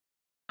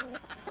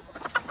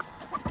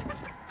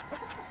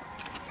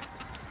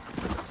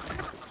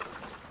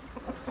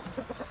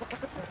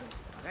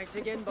Thanks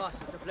again,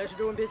 boss. It's a pleasure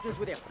doing business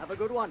with you. Have a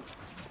good one.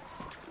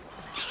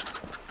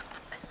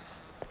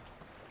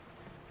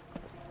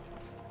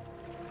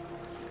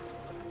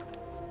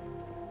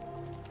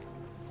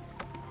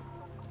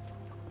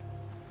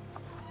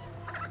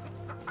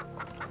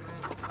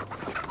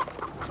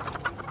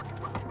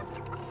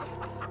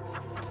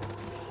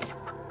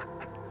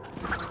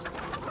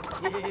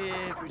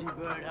 Yeah, pretty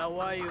bird. How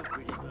are you,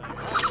 pretty bird?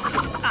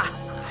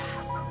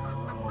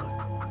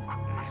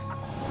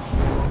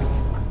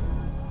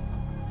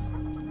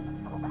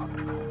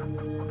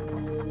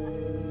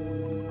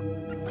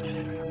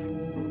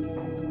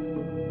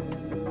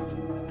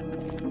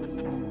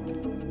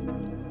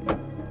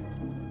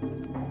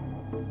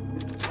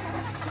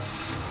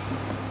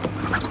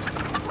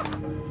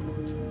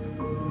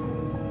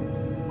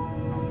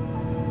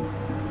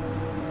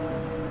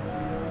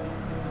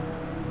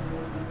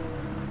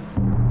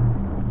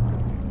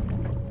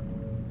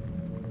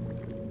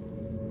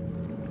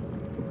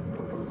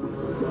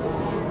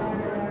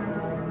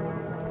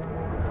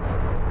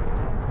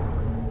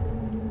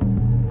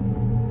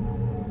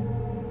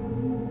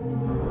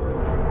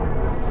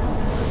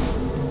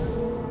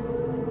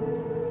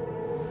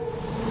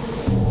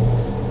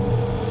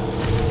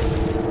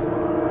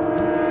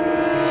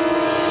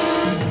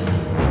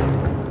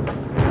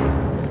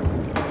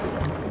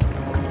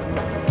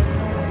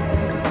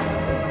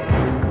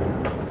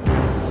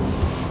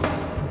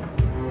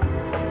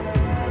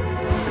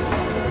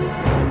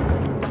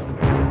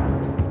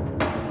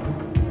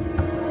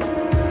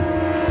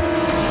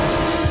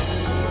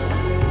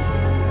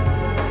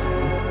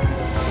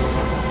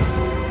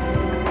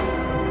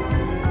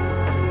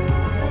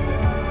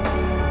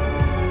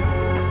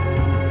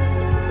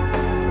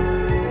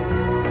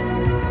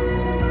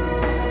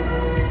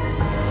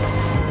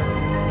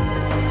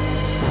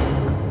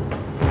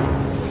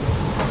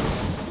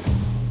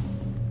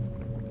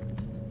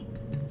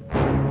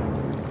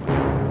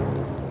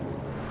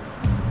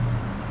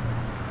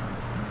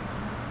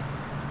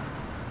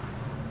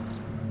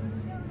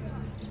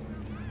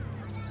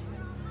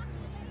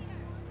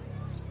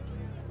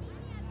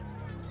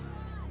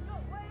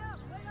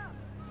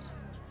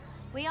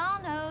 We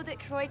all know that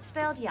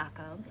Creutzfeldt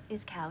Jakob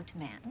is cow to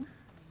man,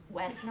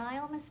 West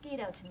Nile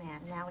mosquito to man.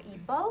 Now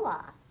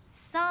Ebola,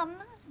 some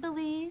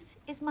believe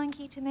is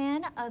monkey to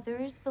man,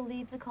 others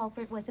believe the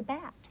culprit was a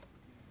bat.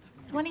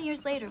 20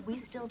 years later, we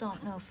still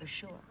don't know for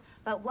sure.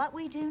 But what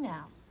we do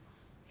know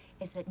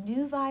is that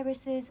new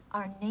viruses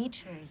are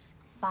nature's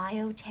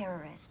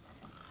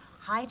bioterrorists,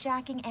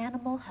 hijacking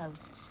animal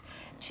hosts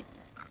to...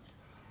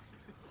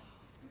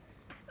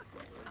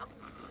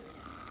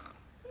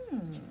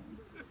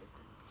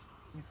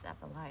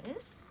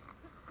 Encephalitis.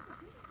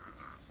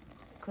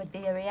 Could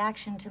be a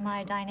reaction to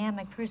my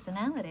dynamic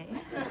personality.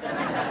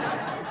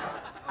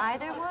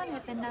 Either one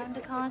have been known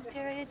to cause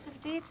periods of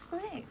deep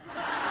sleep.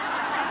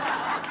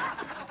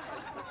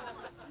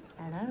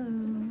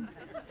 Hello.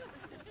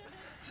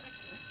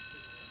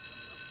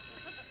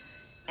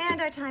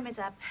 And our time is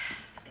up.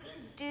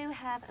 Do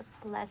have a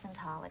pleasant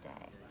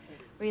holiday.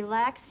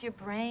 Relax your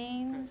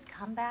brains,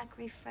 come back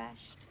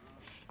refreshed.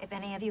 If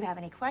any of you have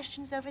any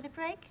questions over the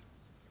break,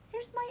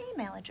 here's my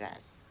email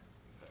address.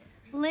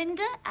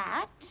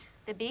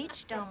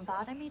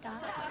 Linda@thebeachdon'tbotherme.com.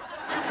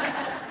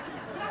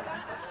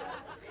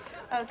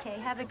 Okay,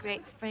 have a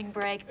great spring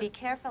break. Be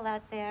careful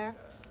out there.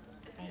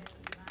 Thank you.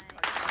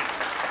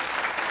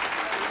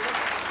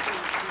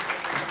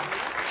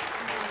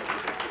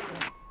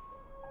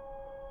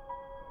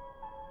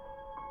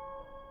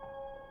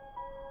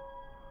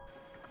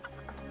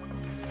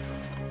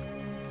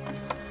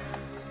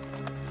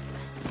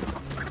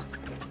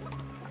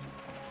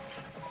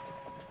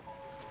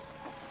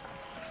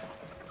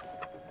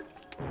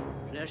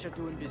 Pleasure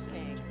doing business.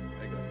 Thanks.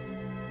 Very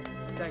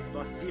good. Thanks,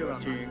 boss. See you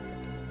around. Cheers.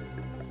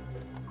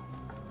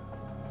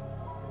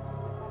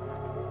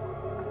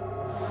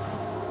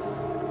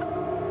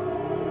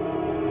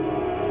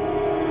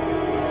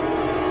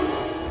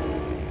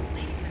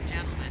 Ladies and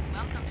gentlemen,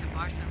 welcome to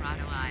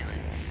Barcerado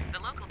Island. The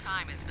local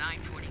time is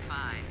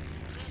 9:45.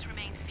 Please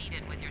remain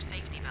seated with your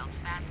safety belts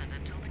fastened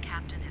until the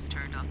captain has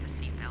turned off the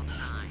seatbelt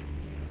sign.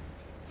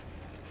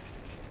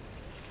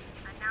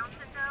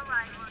 Announcement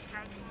arrival,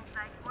 taking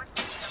flight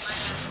 14.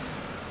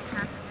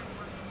 Passengers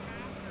will be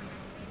sent to the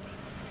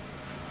beach.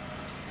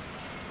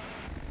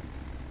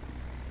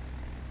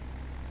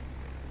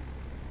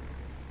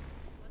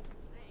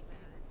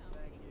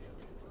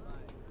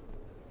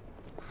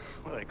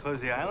 Well, they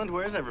closed the island.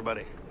 Where's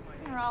everybody?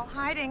 They're all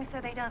hiding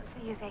so they don't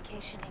see you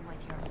vacationing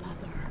with your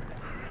mother.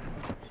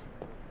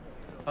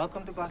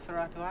 Welcome to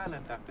Barcerado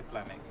Island, Dr.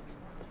 Fleming.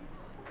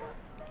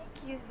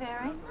 Thank you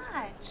very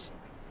much.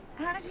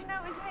 How did you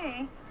know it was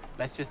me?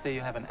 Let's just say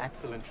you have an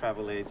excellent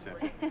travel agent.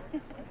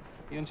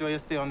 You enjoy your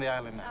stay on the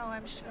island now. Oh,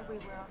 I'm sure we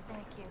will.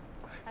 Thank you.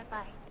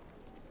 Bye-bye.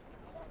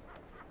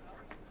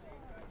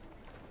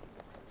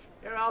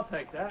 Here, I'll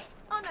take that.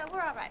 Oh, no,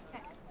 we're all right.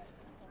 Thanks.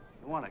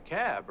 You want a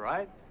cab,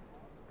 right?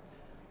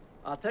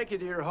 I'll take you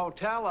to your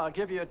hotel. I'll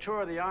give you a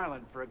tour of the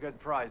island for a good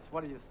price.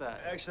 What do you say?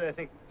 Actually, I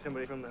think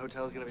somebody from the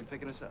hotel is going to be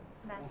picking us up.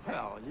 That's right.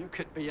 Well, you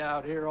could be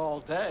out here all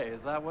day.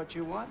 Is that what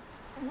you want?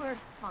 We're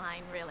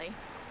fine, really.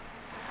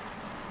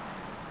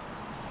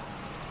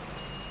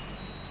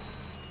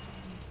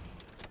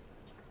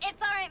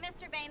 It's all right,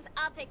 Mr. Baines.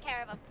 I'll take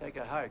care of them. Take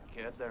a hike,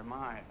 kid. They're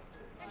mine.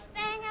 They're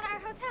staying at our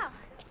hotel.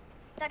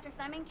 Dr.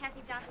 Fleming,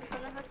 Kathy Johnson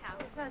from the hotel.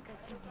 So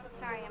good to meet you.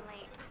 Sorry I'm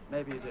late.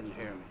 Maybe you didn't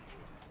hear me.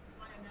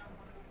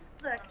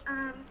 Look,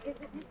 is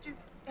it Mr.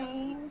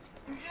 Baines?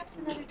 Perhaps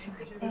another time.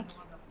 Thank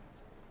you.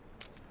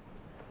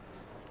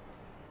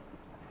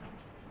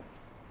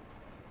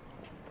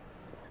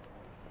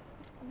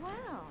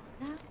 Well,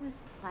 that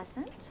was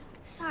pleasant.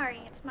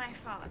 Sorry, it's my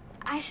fault.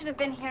 I should have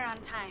been here on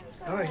time.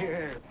 Oh, here.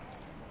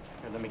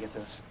 Here, let me get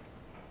those.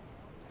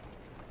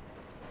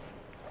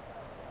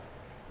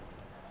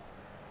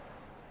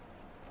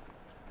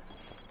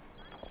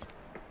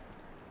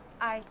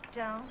 I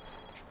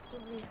don't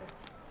believe it.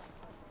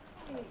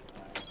 Hey,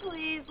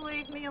 please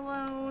leave me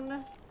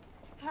alone.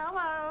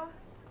 Hello?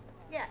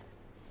 Yes.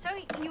 So,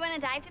 you want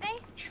to dive today?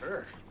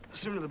 Sure. The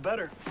sooner the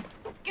better.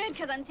 Good,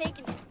 because I'm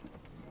taking you.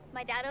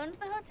 My dad owns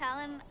the hotel,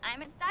 and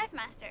I'm its dive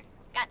master.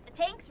 Got the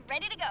tanks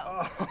ready to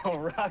go. Oh,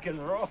 rock and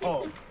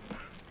roll.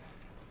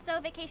 So,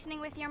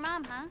 vacationing with your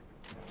mom, huh?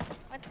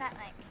 What's that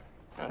like?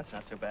 Oh, that's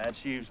not so bad.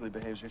 She usually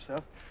behaves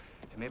herself.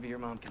 And maybe your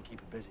mom can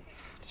keep her busy.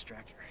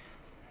 Distract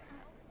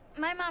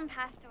her. My mom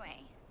passed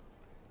away.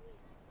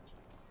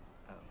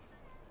 Oh.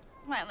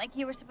 What, like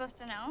you were supposed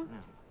to know?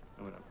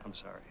 No. I'm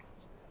sorry.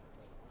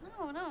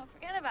 No,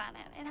 forget about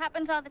it. It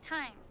happens all the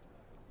time.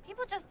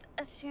 People just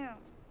assume,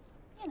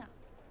 you know.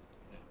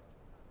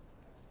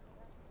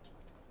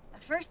 The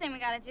first thing we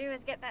gotta do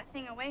is get that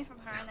thing away from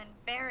her and then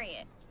bury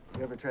it.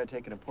 You ever tried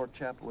taking a pork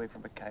chop away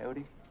from a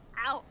coyote?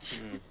 Ouch.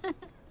 That's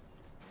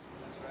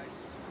right.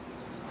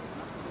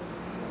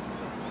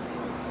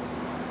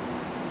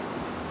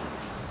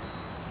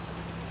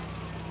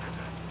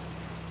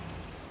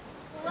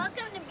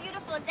 Welcome to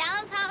beautiful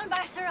downtown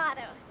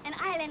Barcerado, an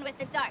island with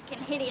a dark and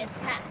hideous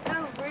past.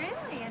 Oh,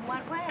 really? In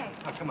what way?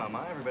 Oh, come on,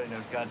 Ma. Everybody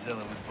knows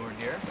Godzilla was born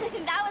here.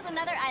 That was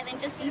another island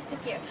just east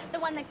of here, the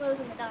one that glows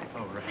in the dark.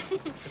 Oh,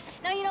 right.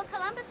 No, you know,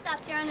 Columbus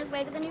stopped here on his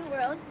way to the New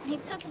World. He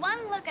took one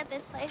look at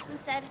this place and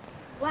said,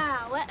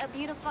 wow, what a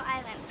beautiful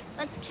island.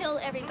 Let's kill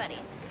everybody.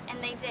 And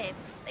they did.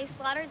 They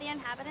slaughtered the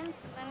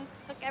inhabitants and then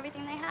took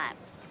everything they had.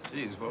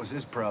 Jeez, what was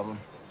his problem?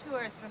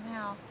 Tours from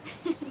hell.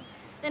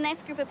 The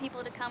next group of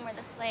people to come were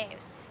the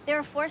slaves. They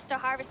were forced to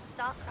harvest the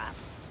salt crop.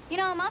 You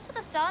know, most of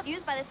the salt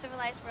used by the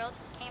civilized world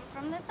came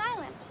from this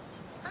island.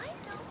 I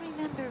don't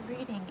remember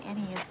reading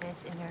any of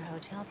this in your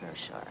hotel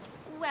brochure.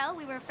 Well,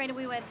 we were afraid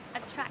we would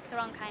attract the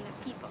wrong kind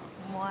of people.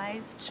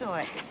 Wise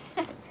choice.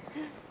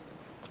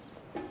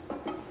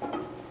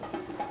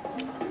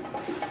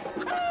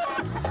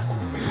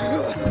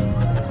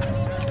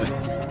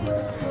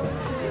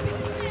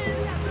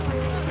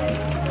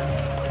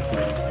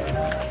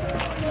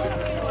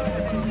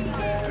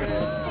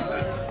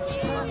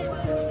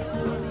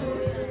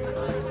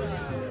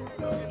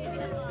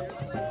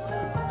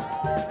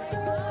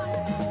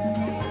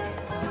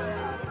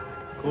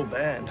 Cool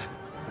band.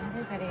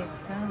 Everybody's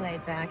so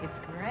laid back. It's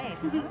great,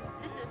 huh?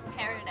 This is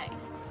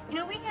paradise. You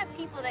know, we have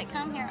people that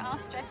come here all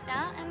stressed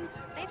out, and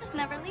they just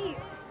never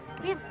leave.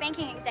 We have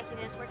banking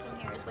executives working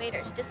here as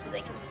waiters just so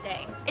they can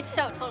stay. It's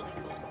so totally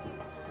cool.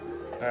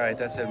 All right,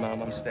 that's it,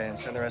 Mom. I'm staying.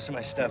 Send the rest of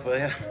my stuff, will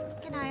you?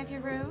 Can I have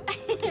your room?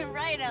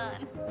 Right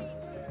on.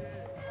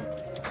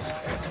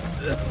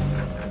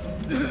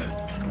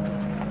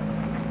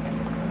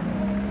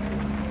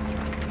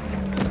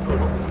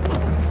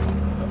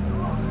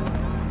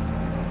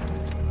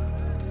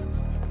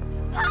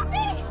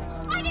 Poppy!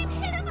 I didn't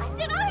hit him,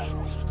 did I?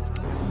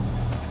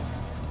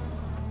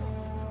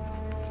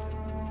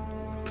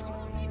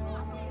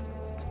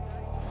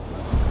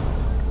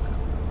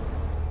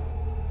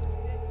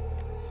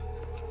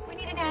 We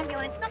need an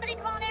ambulance. Somebody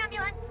call an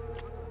ambulance.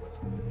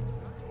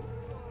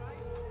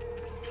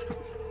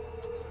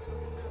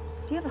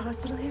 Do you have a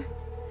hospital here?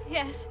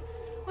 Yes.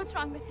 What's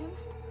wrong with him?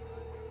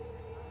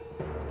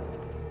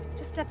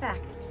 Just step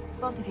back,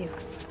 both of you.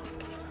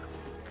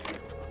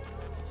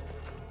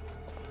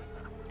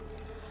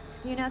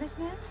 Do you know this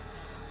man?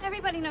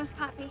 Everybody knows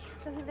Poppy.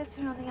 So he lives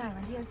here on the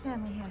island. He has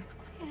family here.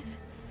 Yes.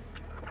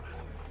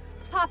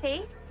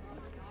 Poppy?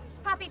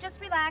 Poppy, just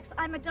relax.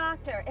 I'm a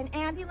doctor. An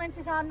ambulance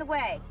is on the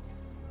way.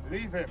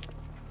 Leave him.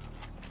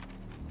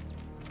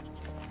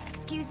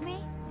 Excuse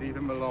me? Leave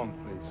him alone,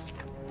 please.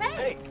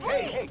 Hey,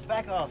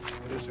 back off.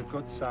 It is a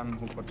good son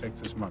who protects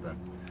his mother.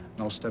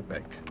 Now step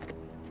back.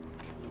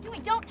 What are you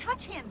doing? Don't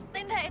touch him.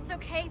 Linda, it's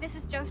okay. This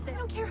is Joseph. I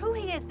don't care who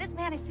he is. This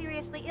man is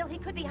seriously ill. He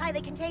could be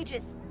highly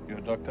contagious. You're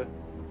a doctor?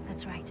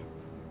 That's right.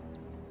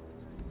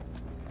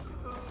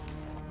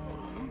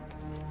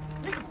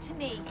 Listen to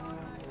me.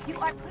 You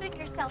are putting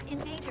yourself in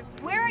danger.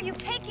 Where are you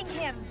taking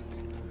him?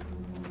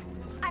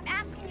 I'm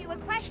asking you a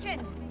question.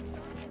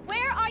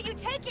 Where are you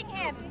taking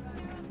him?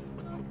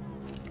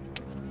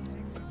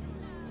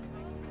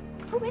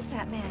 Who is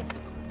that man?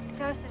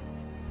 Joseph.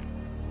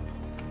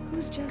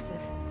 Who's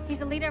Joseph? He's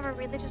the leader of a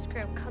religious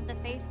group called the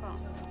Faithful.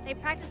 They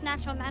practice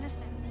natural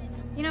medicine.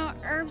 You know,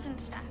 herbs and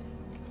stuff.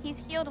 He's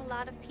healed a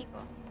lot of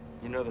people.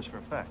 You know this for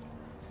a fact.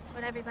 That's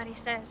what everybody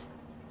says.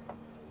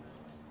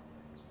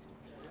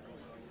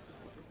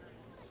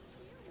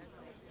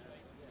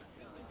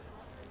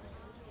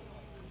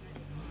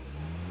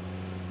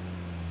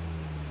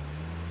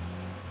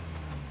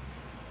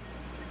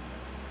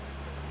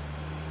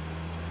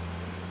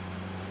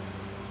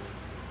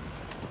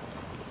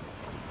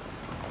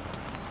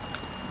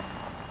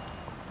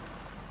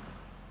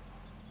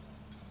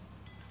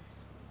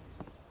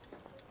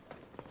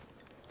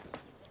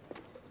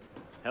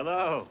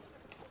 Hello.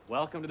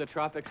 Welcome to the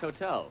Tropics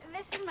Hotel.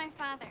 This is my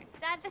father.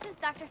 Dad, this is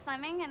Dr.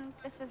 Fleming, and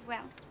this is Will.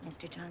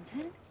 Mr.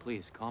 Johnson?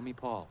 Please, call me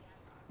Paul.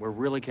 We're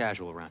really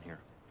casual around here.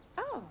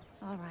 Oh,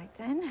 all right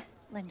then.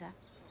 Linda.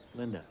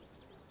 Linda.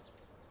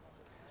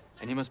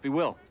 And you must be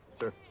Will.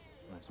 Sir.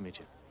 Nice to meet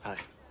you. Hi.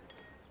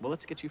 Well,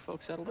 let's get you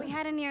folks settled in. We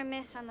had a near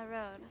miss on the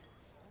road.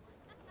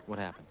 What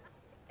happened?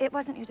 It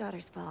wasn't your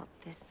daughter's fault.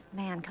 This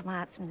man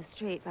collapsed in the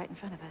street right in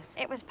front of us.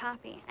 It was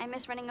Poppy. I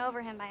missed running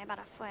over him by about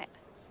a foot.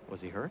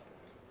 Was he hurt?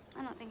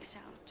 I don't think so.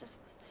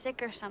 Just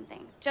sick or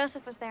something.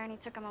 Joseph was there and he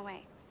took him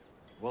away.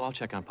 Well, I'll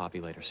check on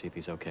Poppy later, see if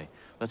he's okay.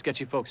 Let's get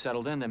you folks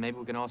settled in, then maybe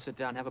we can all sit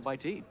down and have a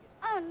bite to eat.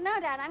 Oh, no,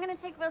 Dad. I'm going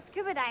to take Will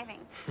scuba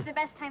diving. It's the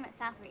best time at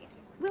South Reef.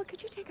 Will,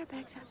 could you take our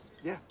bags out?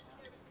 Yeah.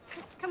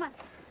 Come on.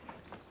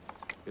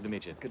 Good to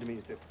meet you. Good to meet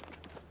you, too.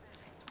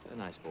 A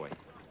nice boy.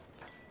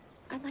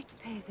 I'd like to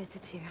pay a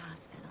visit to your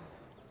hospital.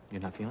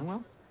 You're not feeling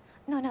well?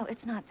 No,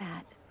 it's not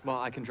that. Well,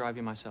 I can drive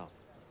you myself.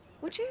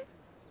 Would you?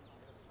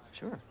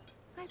 Sure.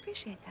 I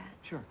appreciate that.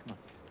 Sure, come on.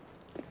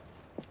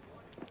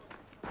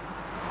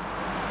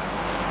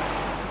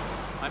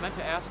 I meant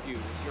to ask you,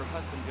 is your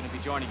husband going to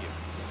be joining you?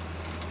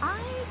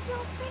 I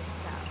don't think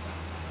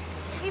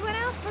so. He went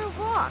out for a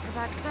walk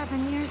about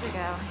 7 years ago.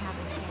 I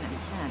haven't seen him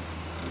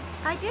since.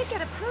 I did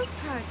get a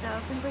postcard, though,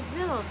 from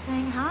Brazil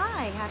saying,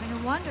 "Hi, having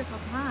a wonderful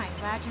time.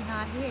 Glad you're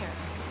not here.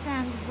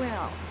 Send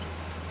Will."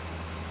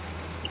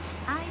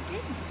 I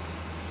didn't.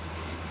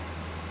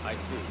 I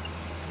see.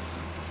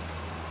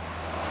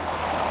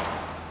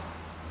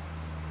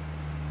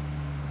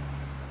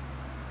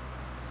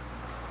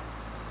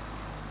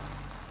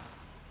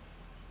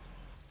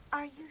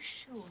 Are you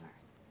sure?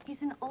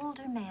 He's an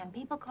older man.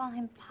 People call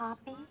him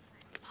Poppy.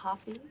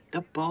 Poppy?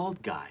 The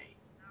bald guy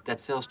that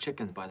sells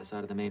chickens by the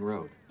side of the main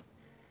road.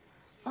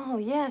 Oh,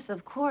 yes,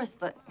 of course,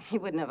 but he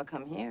would never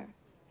come here.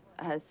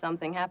 Has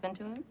something happened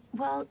to him?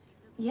 Well,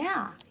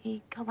 yeah,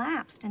 he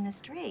collapsed in the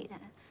street.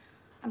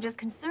 I'm just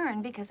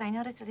concerned because I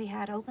noticed that he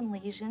had open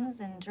lesions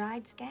and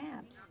dried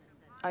scabs.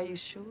 Are you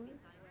sure?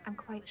 I'm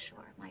quite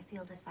sure. My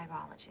field is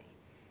virology.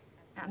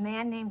 A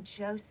man named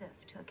Joseph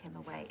took him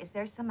away. Is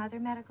there some other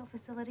medical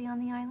facility on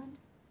the island?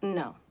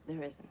 No,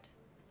 there isn't.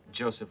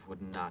 Joseph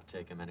would not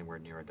take him anywhere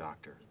near a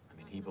doctor. I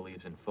mean, he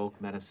believes in folk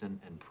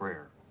medicine and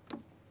prayer.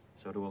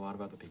 So do a lot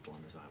of other people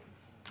on this island.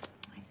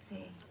 I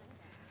see.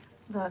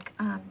 Look,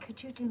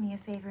 could you do me a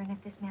favor, and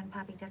if this man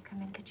Poppy does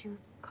come in, could you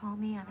call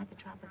me? I'm at the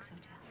Tropics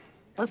Hotel.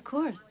 Of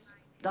course.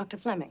 Dr.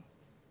 Fleming.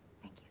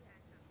 Thank you.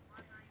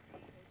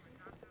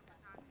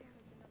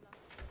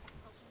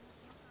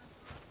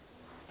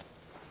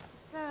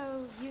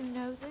 So, you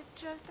know this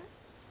Joseph?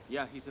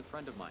 Yeah, he's a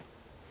friend of mine.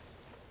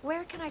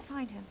 Where can I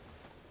find him?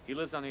 He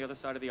lives on the other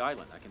side of the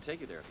island. I can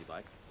take you there if you'd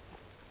like.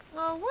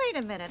 Oh,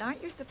 wait a minute.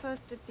 Aren't you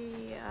supposed to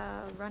be,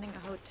 running a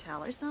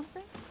hotel or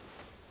something?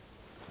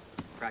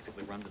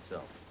 Practically runs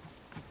itself.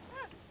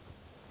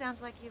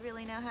 Sounds like you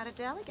really know how to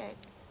delegate.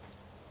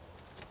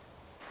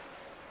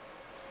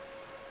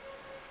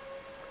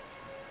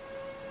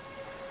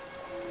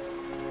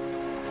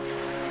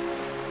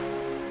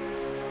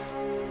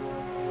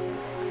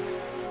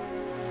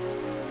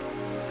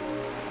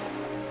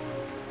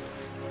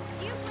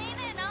 You clean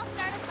it and I'll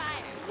start a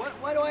fire.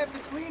 Why do I have to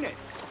clean it?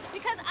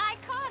 Because I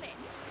caught it.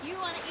 You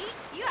want to eat,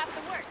 you have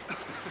to work.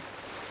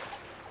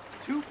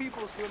 Two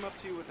people swim up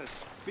to you with a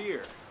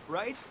spear,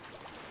 right?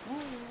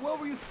 What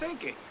were you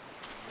thinking?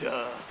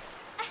 Duh.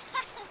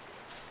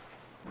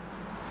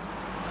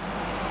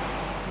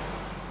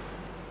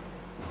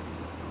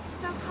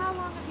 So how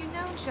long have you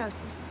known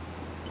Joseph?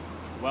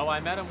 Well, I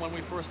met him when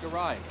we first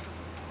arrived.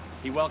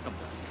 He welcomed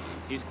us.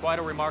 He's quite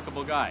a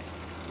remarkable guy.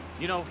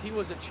 You know, he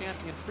was a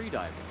champion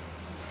freediver.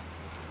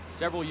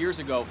 Several years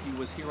ago, he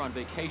was here on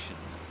vacation,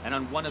 and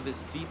on one of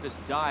his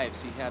deepest dives,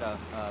 he had a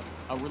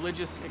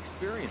religious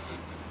experience.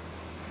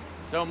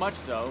 So much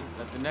so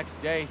that the next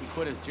day he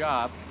quit his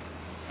job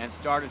and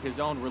started his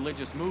own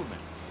religious movement.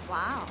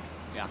 Wow.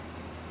 Yeah.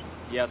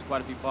 He has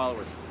quite a few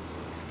followers.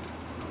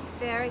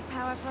 Very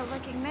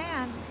powerful-looking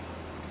man.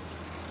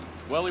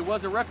 Well, he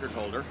was a record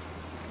holder.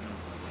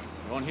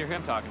 You won't hear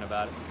him talking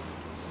about it.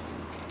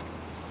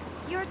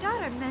 Your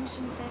daughter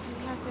mentioned that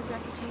he has a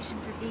reputation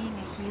for being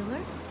a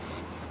healer.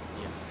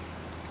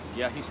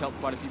 Yeah, he's helped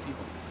quite a few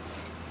people.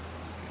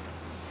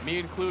 Me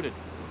included.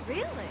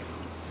 Really?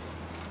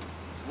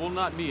 Well,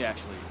 not me,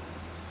 actually.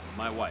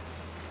 My wife.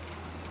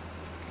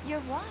 Your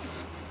wife?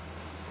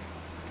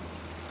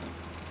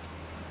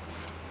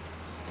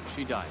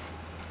 She died.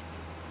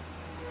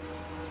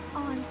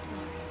 Oh, I'm sorry.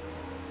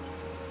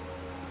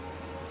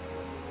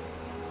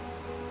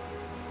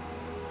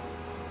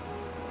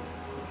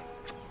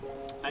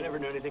 I never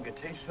knew anything could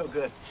taste so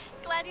good.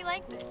 Glad you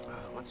liked it.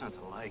 What's not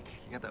to like?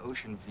 You got the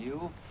ocean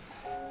view,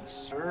 the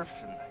surf,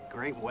 and the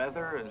great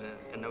weather,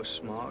 and no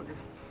smog.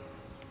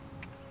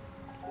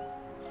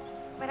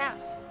 What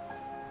else?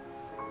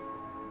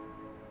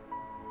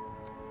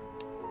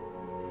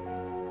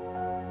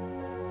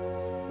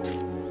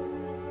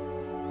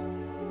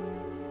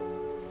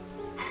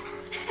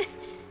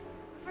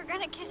 We're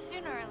gonna kiss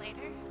sooner or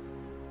later.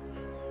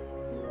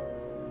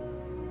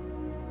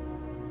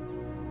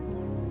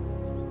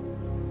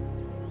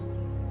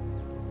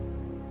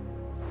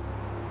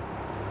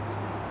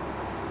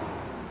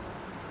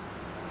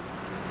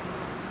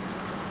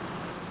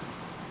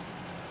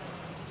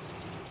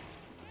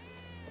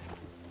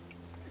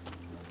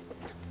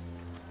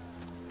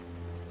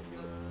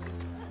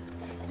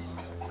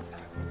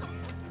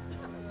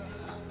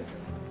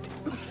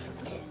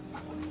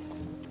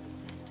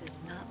 This does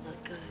not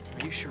look good.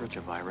 Are you sure it's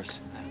a virus?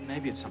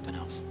 Maybe it's something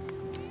else.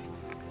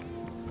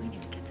 We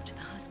need to get them to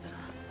the hospital.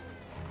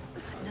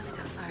 God knows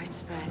how far it's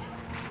spread.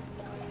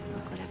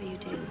 Look, whatever you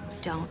do,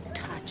 don't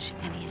touch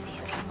any of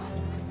these people.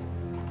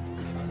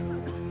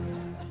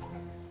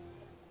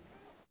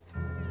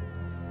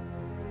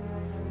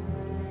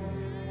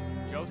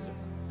 Joseph.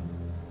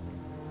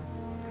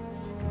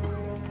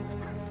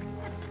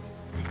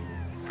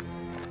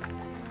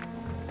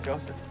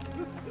 Joseph.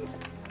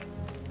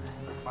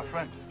 My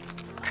friend.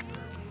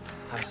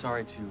 I'm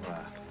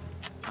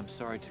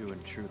sorry to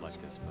intrude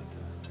like this, but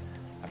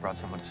I brought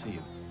someone to see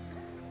you.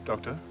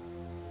 Doctor?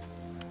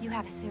 You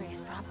have a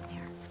serious problem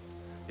here.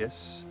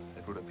 Yes,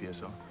 it would appear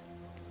so.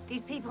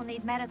 These people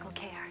need medical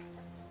care.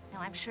 Now,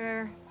 I'm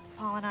sure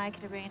Paul and I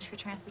could arrange for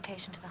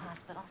transportation to the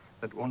hospital.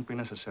 That won't be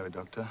necessary,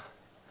 Doctor.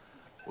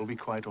 We'll be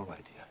quite all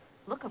right here.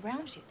 Look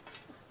around you.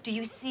 Do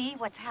you see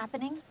what's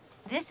happening?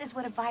 This is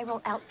what a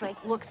viral outbreak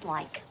looks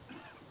like.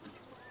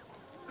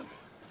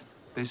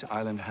 This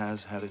island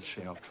has had its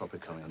share of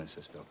tropical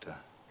illnesses, Doctor.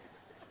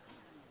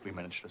 We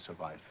managed to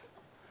survive.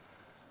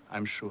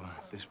 I'm sure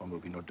this one will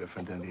be no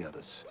different than the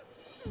others.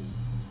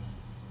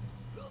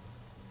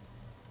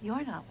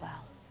 You're not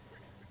well.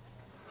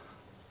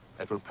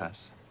 That will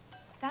pass.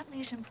 That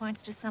lesion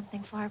points to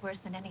something far worse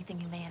than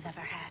anything you may have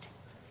ever had.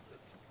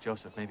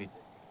 Joseph, maybe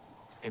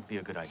it'd be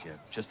a good idea,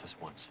 just this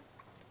once.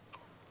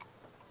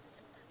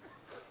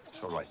 It's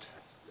all right.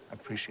 I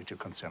appreciate your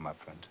concern, my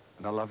friend.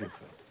 And I love you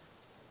for it.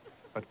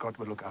 But God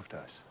will look after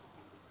us.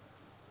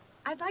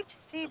 I'd like to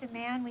see the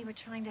man we were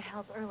trying to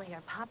help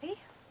earlier. Poppy?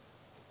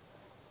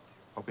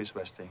 Poppy's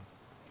resting.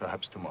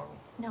 Perhaps tomorrow.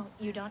 No,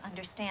 you don't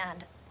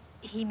understand.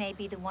 He may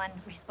be the one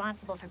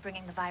responsible for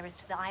bringing the virus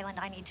to the island.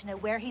 I need to know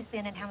where he's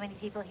been and how many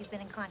people he's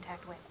been in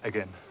contact with.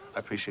 Again, I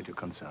appreciate your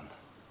concern.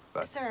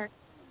 But Sir,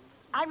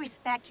 I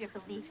respect your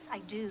beliefs, I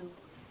do.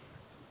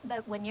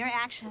 But when your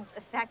actions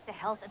affect the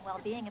health and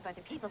well-being of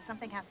other people,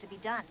 something has to be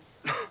done.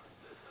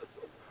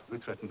 we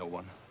threaten no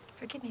one.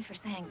 Forgive me for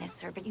saying this,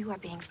 sir, but you are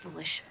being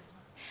foolish.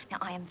 Now,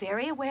 I am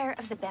very aware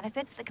of the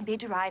benefits that can be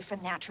derived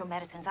from natural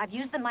medicines. I've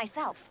used them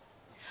myself,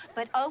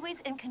 but always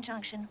in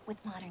conjunction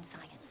with modern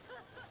science.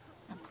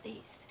 Now,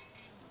 please,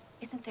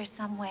 isn't there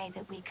some way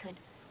that we could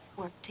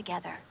work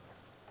together?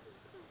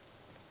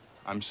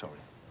 I'm sorry.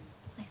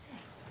 I see.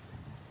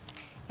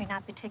 You're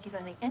not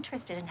particularly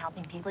interested in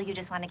helping people. You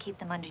just want to keep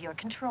them under your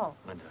control.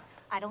 Linda.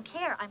 I don't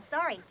care. I'm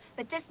sorry.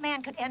 But this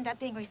man could end up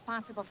being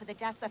responsible for the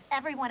deaths of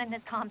everyone in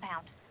this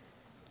compound.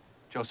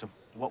 Joseph,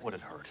 what would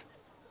it hurt?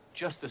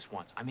 Just this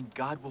once. I mean,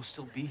 God will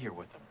still be here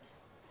with them.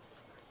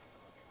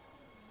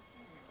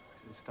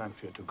 It's time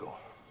for you to go.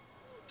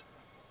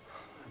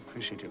 I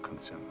appreciate your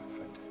concern, my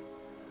friend.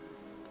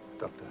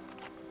 Doctor.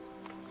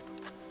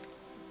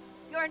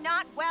 You're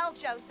not well,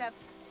 Joseph.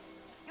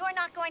 You're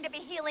not going to be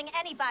healing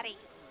anybody.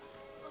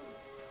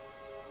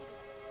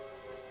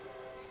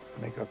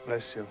 May God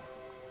bless you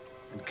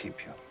and keep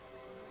you.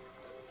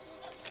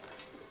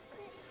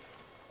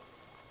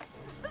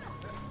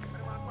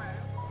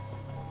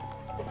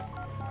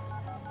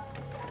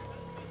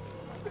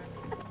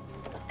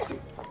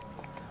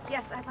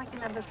 Yes, I'd like the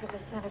number for the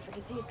Center for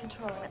Disease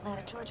Control in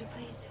Atlanta, Georgia,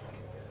 please.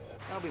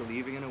 I'll be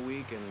leaving in a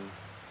week, and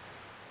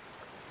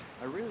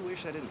I really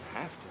wish I didn't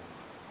have to.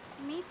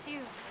 Me too.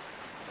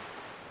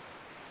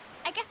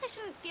 I guess I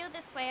shouldn't feel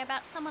this way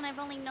about someone I've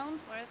only known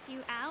for a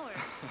few hours.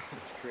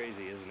 It's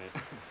crazy, isn't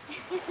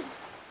it?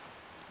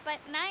 But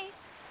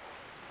nice.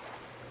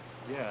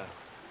 Yeah.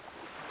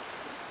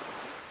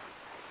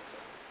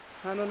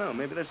 I don't know.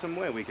 Maybe there's some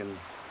way we can...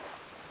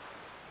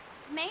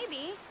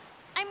 Maybe.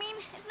 I mean,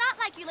 it's not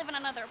like you live on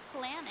another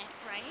planet,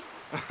 right?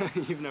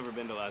 You've never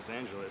been to Los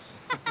Angeles.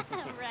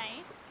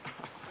 Right.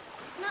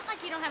 It's not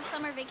like you don't have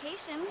summer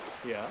vacations.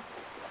 Yeah?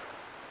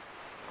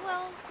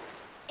 Well,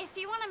 if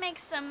you want to make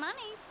some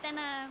money, then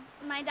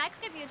my dad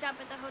could give you a job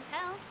at the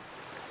hotel.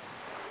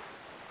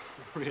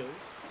 Really?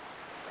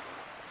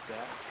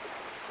 That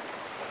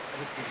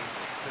would be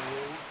so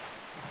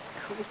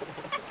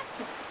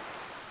cool.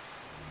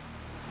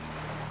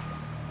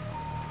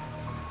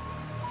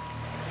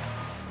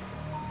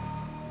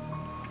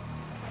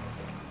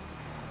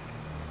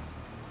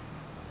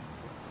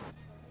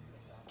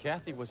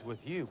 Kathy was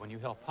with you when you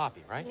helped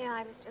Poppy, right? Yeah,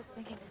 I was just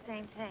thinking the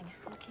same thing.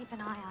 We'll keep an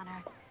eye on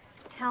her.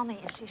 Tell me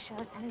if she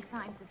shows any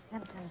signs of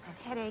symptoms of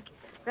headache,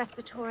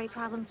 respiratory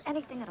problems,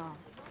 anything at all.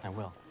 I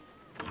will.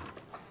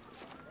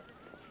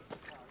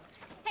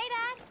 Hey,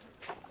 Dad.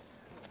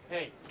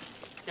 Hey,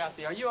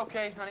 Kathy, are you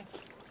okay, honey?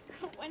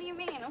 What do you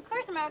mean? Of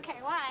course I'm okay.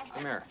 Why?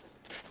 Come here.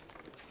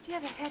 Do you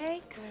have a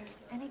headache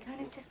or any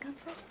kind of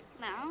discomfort?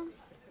 No.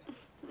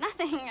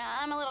 Nothing.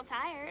 I'm a little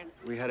tired.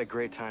 We had a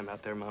great time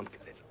out there, Mom.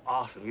 It's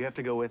awesome. You have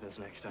to go with us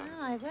next time.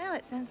 Oh, I will.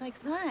 It sounds like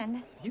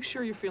fun. You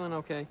sure you're feeling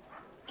okay?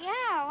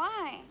 Yeah,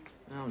 why?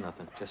 No,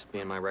 nothing. Just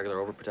being my regular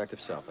overprotective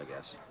self, I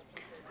guess.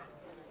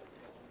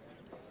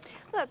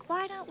 Look,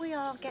 why don't we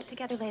all get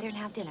together later and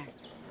have dinner?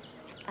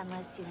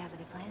 Unless you have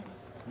other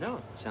plans.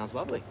 No, sounds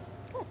lovely.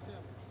 Good.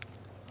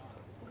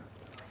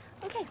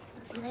 Okay,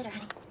 see you later,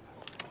 honey.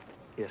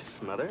 Yes,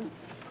 Mother?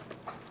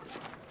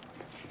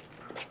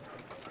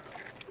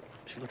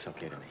 She looks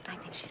okay to me. I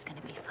think she's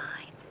gonna be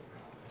fine.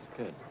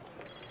 Good.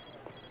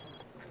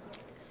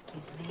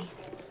 Excuse me.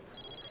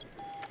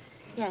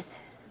 Yes.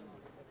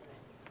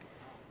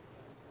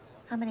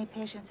 How many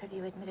patients have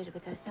you admitted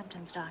with those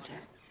symptoms, doctor?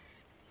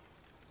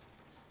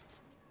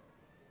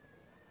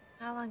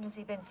 How long has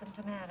he been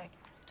symptomatic?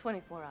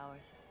 24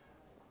 hours.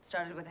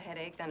 Started with a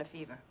headache, then a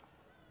fever.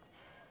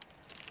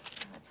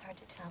 Well, it's hard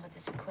to tell with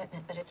this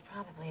equipment, but it's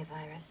probably a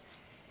virus.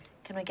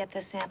 Can we get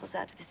those samples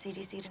out to the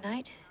CDC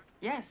tonight?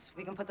 Yes,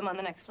 we can put them on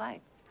the next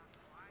flight.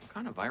 What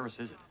kind of virus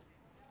is it?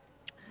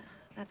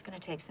 That's gonna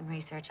take some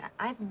research.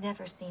 I've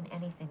never seen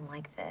anything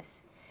like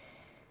this.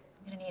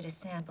 I'm gonna need a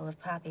sample of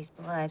Poppy's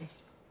blood.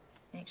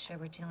 Make sure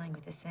we're dealing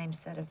with the same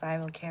set of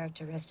viral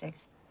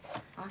characteristics.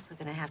 Also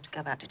gonna have to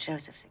go out to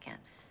Joseph's again.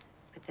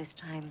 But this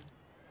time,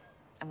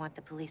 I want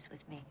the police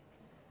with me.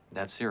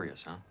 That's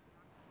serious, huh?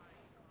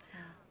 Yeah.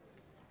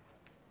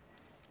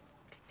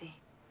 Could be.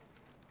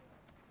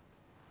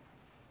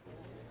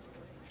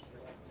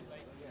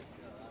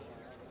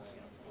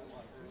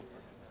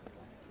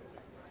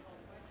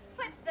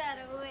 Put that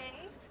away.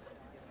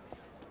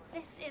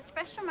 This is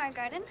fresh from our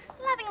garden,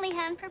 lovingly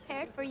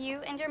hand-prepared for you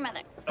and your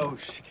mother. Oh,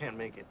 she can't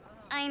make it.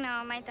 I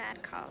know, my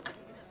dad called.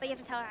 But you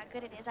have to tell her how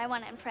good it is. I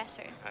want to impress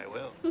her. I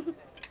will.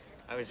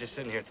 I was just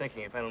sitting here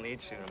thinking, if I don't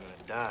eat soon, I'm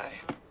gonna die.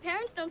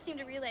 Parents don't seem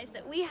to realize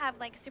that we have,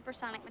 like,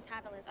 supersonic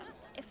metabolisms.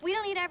 If we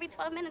don't eat every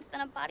 12 minutes,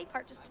 then a body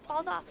part just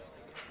falls off.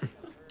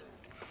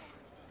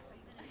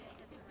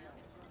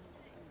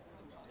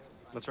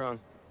 What's wrong?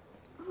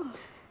 Oh,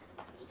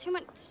 too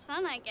much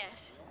sun, I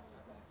guess.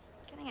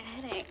 Getting a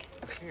headache.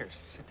 Here,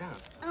 sit down.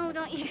 Oh,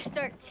 don't you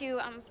start too.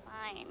 I'm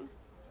fine.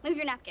 Move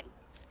your napkin.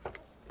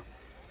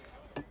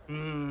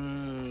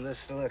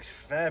 This looks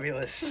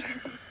fabulous.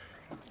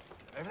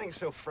 Everything's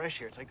so fresh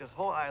here. It's like this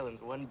whole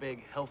island's one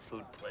big health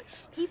food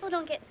place. People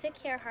don't get sick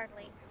here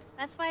hardly.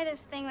 That's why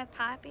this thing with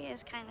Poppy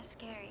is kind of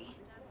scary.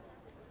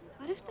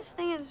 What if this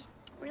thing is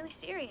really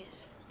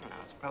serious? I don't know,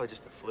 it's probably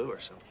just the flu or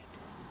something.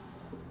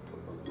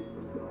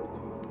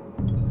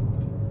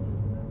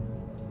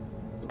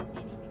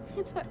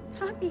 It's what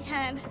Poppy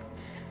had.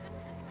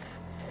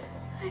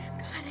 I've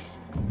got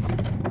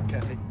it.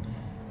 Kathy.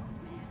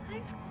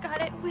 I've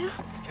got it, Will.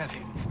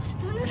 Kathy.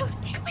 No,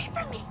 stay away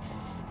from me.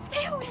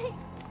 Stay away.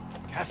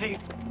 Kathy,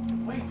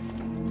 wait.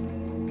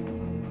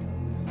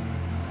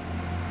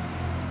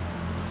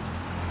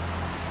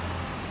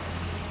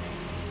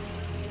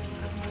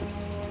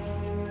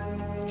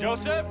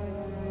 Joseph?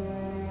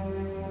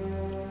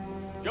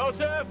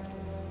 Joseph?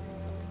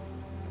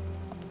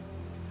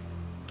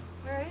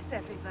 Where is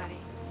everybody?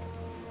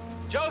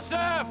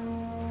 Joseph!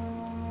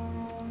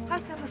 How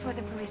soon before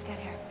the police get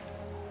here?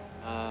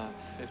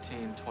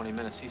 15, 20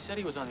 minutes. He said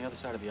he was on the other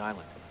side of the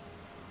island.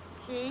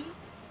 He?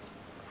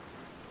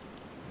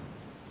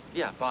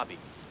 Yeah, Bobby.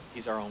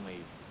 He's our only...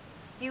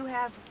 You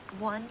have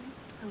one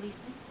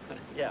policeman?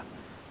 Yeah.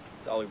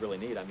 That's all we really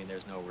need. I mean,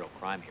 there's no real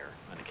crime here.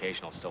 An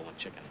occasional stolen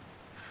chicken.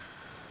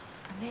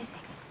 Amazing.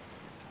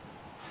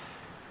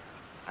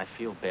 I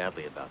feel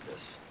badly about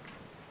this.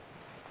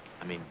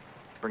 I mean,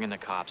 bringing the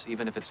cops,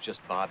 even if it's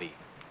just Bobby,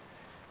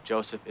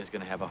 Joseph is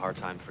gonna have a hard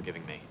time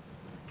forgiving me.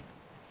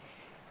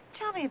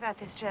 Tell me about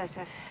this,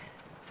 Joseph.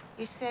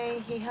 You say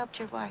he helped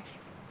your wife.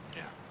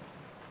 Yeah.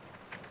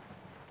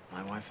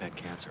 My wife had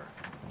cancer.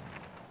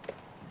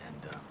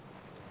 And,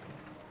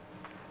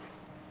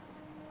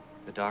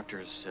 the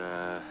doctors,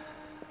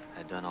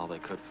 had done all they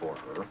could for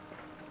her.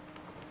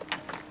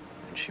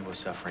 And she was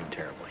suffering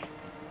terribly.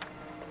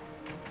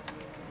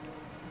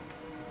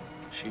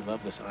 She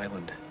loved this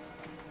island.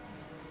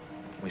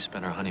 We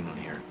spent our honeymoon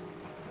here.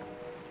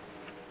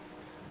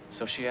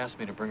 So she asked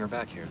me to bring her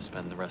back here to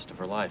spend the rest of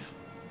her life.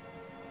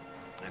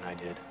 And I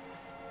did.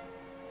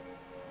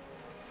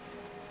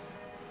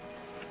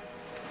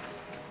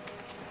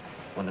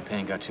 When the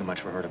pain got too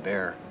much for her to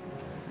bear,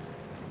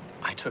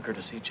 I took her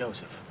to see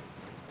Joseph.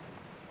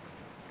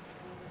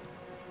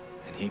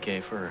 And he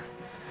gave her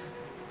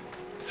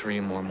 3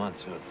 more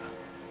months of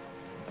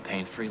a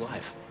pain-free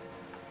life.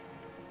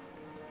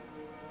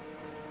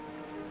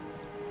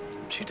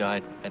 She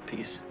died at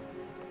peace.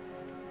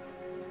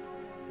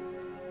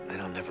 I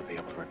don't never be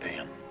able to repay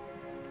him.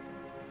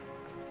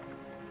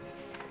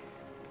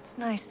 It's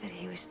nice that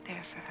he was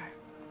there for her.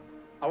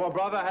 Our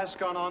brother has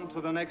gone on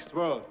to the next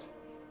world.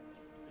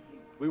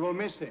 We will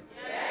miss him.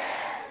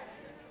 Yes.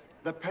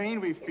 The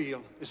pain we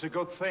feel is a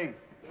good thing.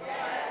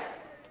 Yes.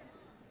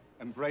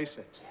 Embrace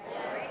it.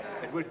 Yes.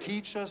 It will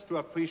teach us to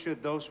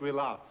appreciate those we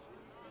love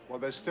while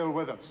they're still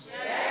with us.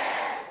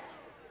 Yes.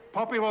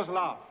 Poppy was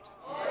loved.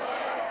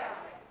 Yes.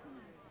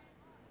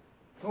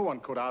 No one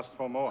could ask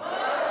for more.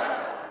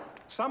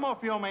 Some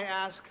of you may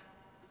ask,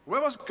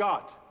 where was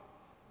God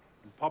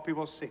when Poppy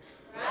was sick?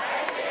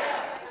 Right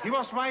here. He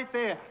was right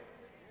there,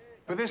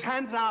 with his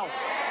hands out,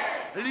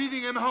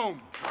 leading him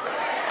home.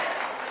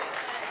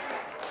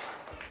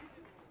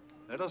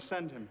 Let us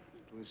send him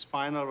to his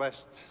final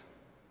rest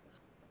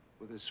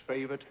with his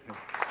favorite hymn.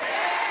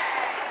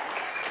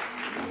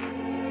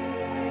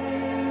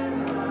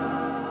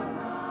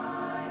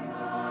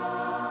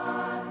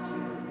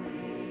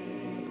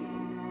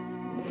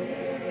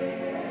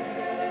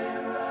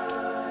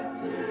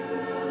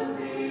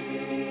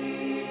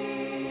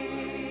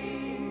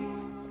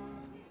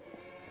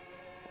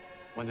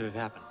 When did it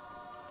happen?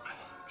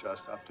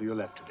 Just after you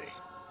left today.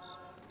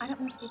 I don't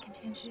mean to be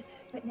contentious,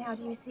 but now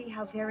do you see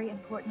how very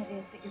important it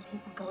is that your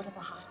people go to the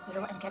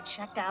hospital and get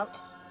checked out?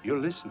 You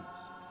listen,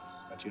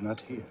 but you're not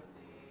here.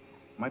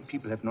 My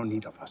people have no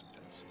need of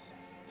hospitals.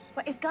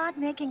 But is God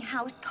making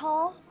house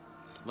calls?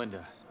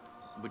 Linda,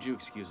 would you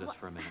excuse us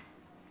for a minute?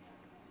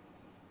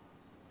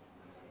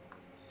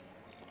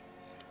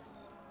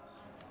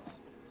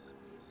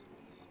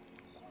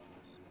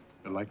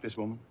 You like this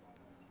woman?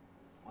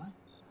 What?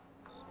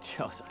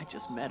 Joseph, I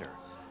just met her.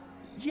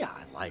 Yeah,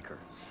 I like her.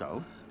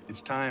 So?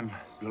 It's time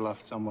you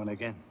loved someone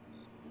again.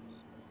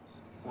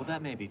 Well,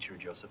 that may be true,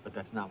 Joseph, but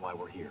that's not why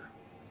we're here.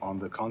 On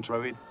the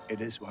contrary,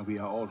 it is why we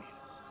are all here.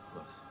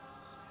 Look,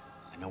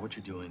 I know what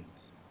you're doing,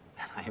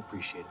 and I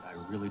appreciate it. I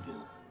really do.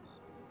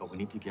 But we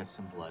need to get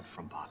some blood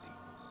from Poppy.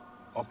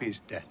 Poppy is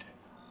dead.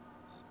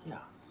 Yeah,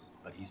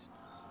 but he's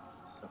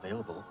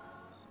available.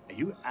 Are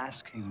you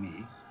asking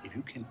me if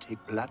you can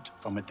take blood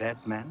from a dead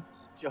man?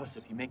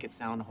 Joseph, you make it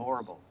sound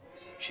horrible.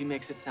 She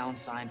makes it sound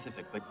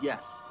scientific, but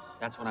yes,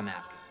 that's what I'm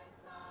asking.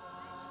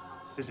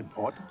 Is this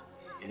important?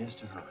 It is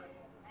to her.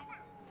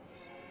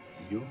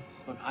 You?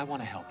 Look, I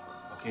want to help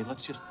her, okay?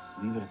 Let's just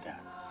leave it at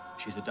that.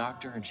 She's a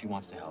doctor and she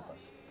wants to help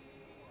us.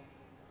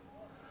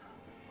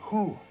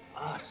 Who?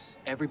 Us.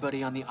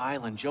 Everybody on the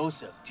island.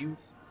 Joseph, do you...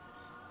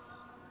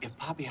 If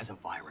Poppy has a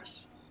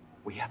virus,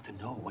 we have to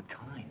know what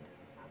kind.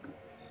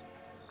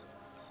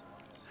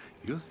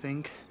 You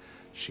think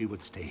she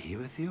would stay here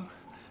with you?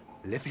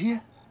 Live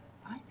here?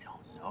 I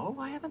don't know.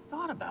 I haven't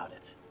thought about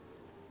it.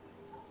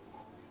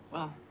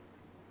 Well,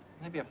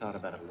 maybe I've thought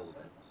about it a little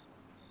bit.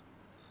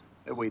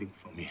 They're waiting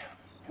for me.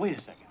 Wait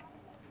a second.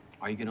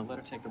 Are you gonna let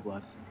her take the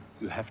blood?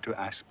 You have to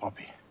ask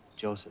Poppy.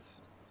 Joseph,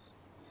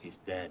 he's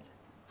dead.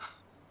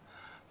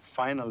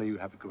 Finally, you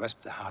have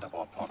grasped the heart of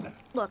our problem.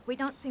 Look, we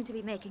don't seem to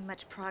be making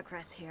much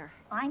progress here.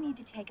 I need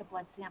to take a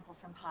blood sample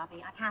from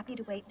Poppy. I'm happy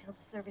to wait until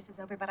the service is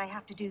over, but I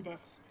have to do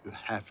this. You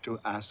have to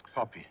ask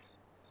Poppy.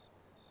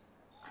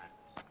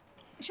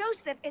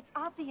 Joseph, it's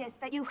obvious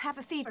that you have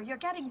a fever. You're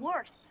getting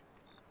worse.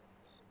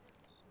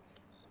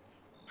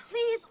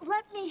 Please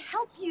let me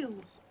help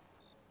you.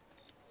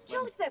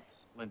 Joseph!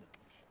 Linda.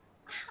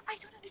 I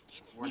don't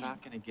understand this We're man.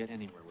 not gonna get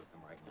anywhere with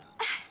him right now.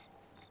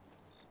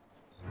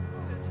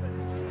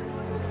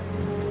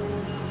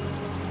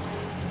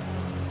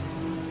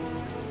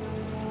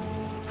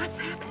 What's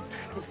happened?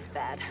 This is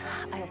bad.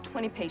 I have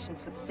 20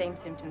 patients with the same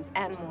symptoms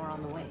and more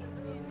on the way.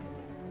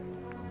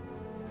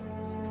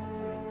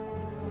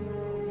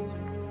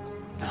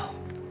 No,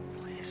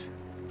 please.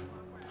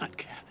 Not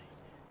Kathy.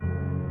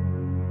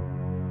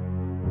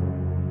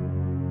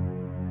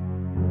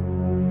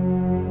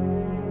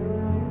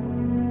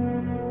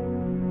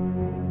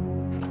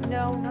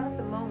 No, not at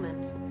the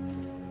moment.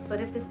 But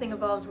if this thing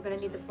evolves, we're going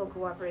to need the full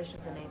cooperation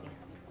of the Navy.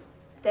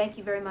 Thank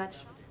you very much.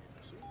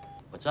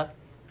 What's up?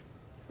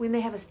 We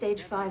may have a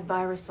stage 5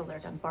 virus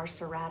alert on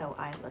Barcerado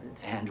Island.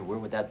 And where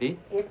would that be?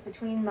 It's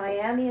between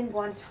Miami and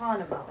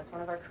Guantanamo. It's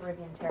one of our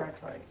Caribbean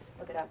territories.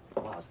 Look it up.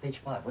 Wow, stage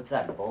 5. What's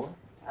that, Ebola?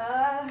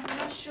 I'm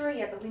not sure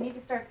yet, but we need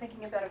to start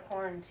thinking about a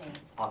quarantine.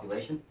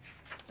 Population?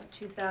 About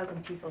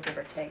 2,000 people, give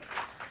or take.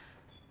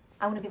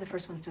 I want to be the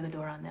first ones through the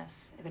door on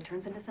this. If it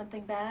turns into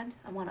something bad,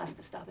 I want us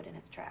to stop it in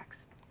its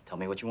tracks. Tell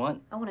me what you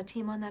want. I want a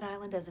team on that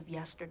island as of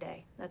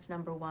yesterday. That's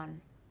number 1.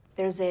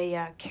 There's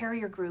a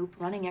carrier group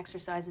running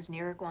exercises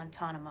near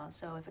Guantanamo,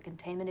 so if a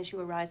containment issue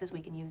arises,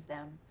 we can use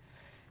them.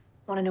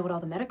 Want to know what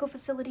all the medical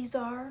facilities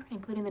are,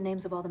 including the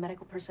names of all the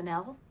medical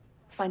personnel?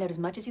 Find out as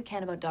much as you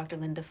can about Dr.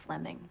 Linda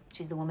Fleming.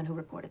 She's the woman who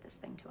reported this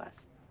thing to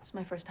us. It's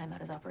my first time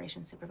out as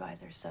operations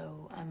supervisor,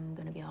 so I'm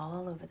going to be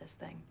all over this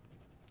thing.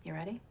 You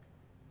ready?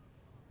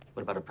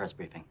 What about a press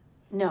briefing?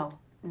 No,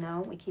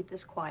 we keep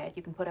this quiet.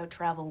 You can put out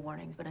travel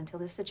warnings, but until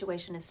this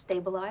situation is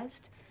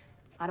stabilized,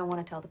 I don't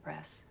want to tell the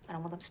press. I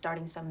don't want them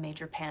starting some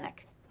major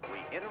panic. We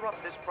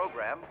interrupt this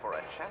program for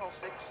a Channel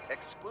 6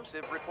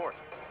 exclusive report.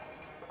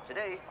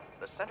 Today,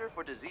 the Center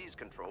for Disease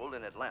Control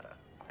in Atlanta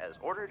has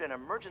ordered an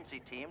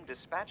emergency team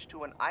dispatched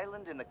to an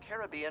island in the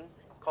Caribbean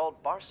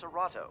called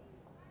Barcerato.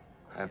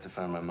 I have to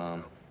find my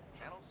mom.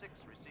 Channel 6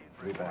 received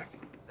I'll be back.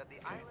 reports that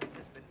the island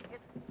has been hit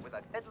with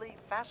a deadly,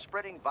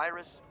 fast-spreading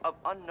virus of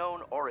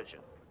unknown origin.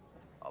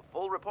 A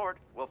full report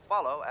will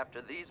follow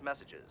after these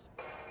messages.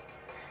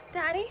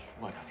 Daddy,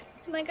 What, honey?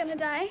 am I gonna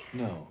die?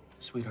 No,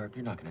 sweetheart,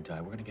 you're not gonna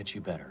die. We're gonna get you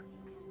better.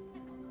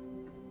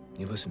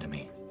 You listen to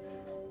me.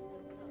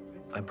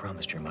 I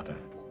promised your mother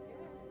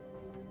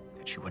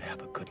that she would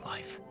have a good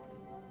life.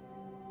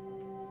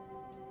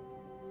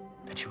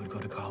 That she would go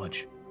to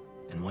college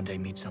and one day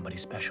meet somebody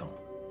special.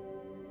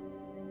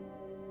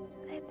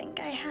 I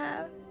think I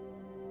have.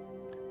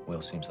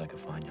 Will seems like a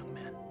fine young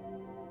man.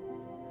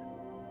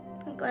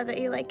 I'm glad that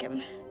you like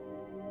him.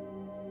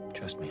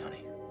 Trust me,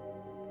 honey.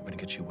 We're gonna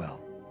get you well.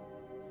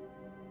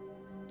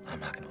 I'm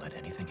not gonna let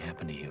anything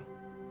happen to you.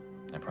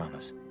 I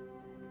promise.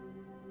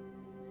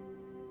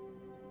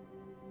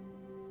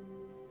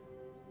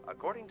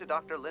 According to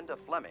Dr. Linda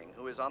Fleming,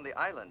 who is on the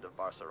island of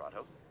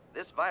Barcerato,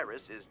 this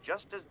virus is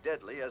just as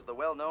deadly as the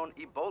well-known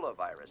Ebola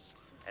virus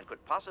and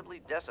could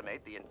possibly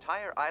decimate the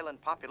entire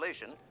island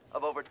population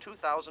of over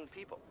 2,000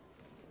 people.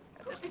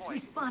 Who's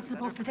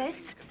responsible for this?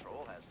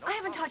 I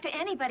haven't talked to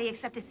anybody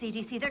except the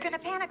CDC. They're going to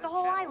panic the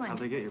whole island. How'd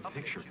they get your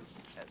picture?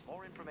 As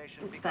more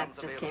information This becomes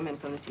fax just came in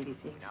from the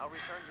CDC. we now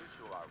return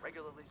you to our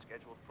regularly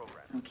scheduled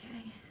program.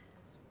 Okay.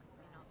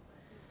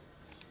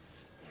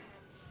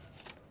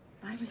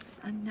 Viruses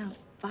unknown.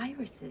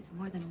 Viruses,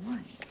 more than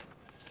one.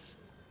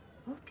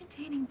 Both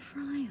containing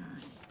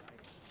prions.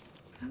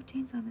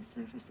 Proteins on the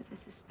surface of a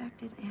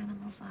suspected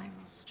animal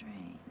viral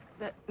strain.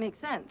 That makes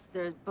sense.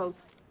 There's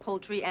both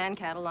poultry and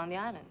cattle on the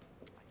island.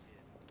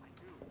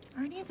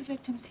 Are any of the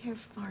victims here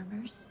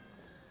farmers?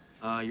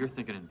 You're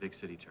thinking in big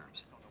city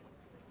terms.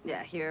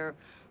 Yeah, here,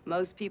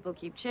 most people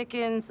keep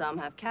chickens, some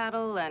have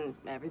cattle, and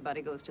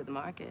everybody goes to the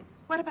market.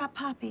 What about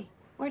Poppy?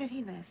 Where did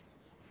he live?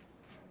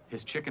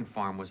 His chicken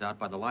farm was out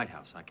by the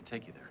lighthouse. I can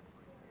take you there.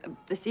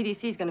 The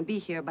CDC's gonna be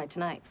here by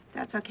tonight.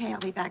 That's okay. I'll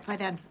be back by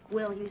then.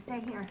 Will, you stay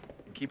here.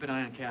 Keep an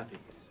eye on Kathy.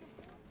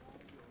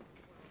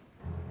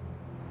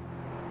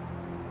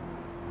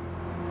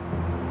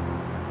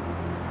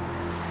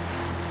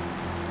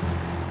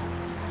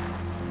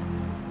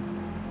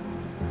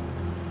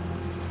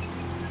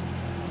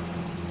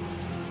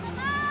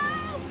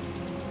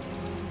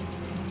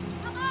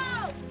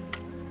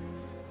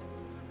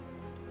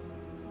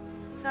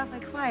 It's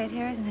awfully quiet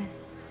here, isn't it?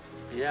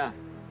 Yeah.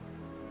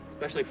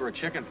 Especially for a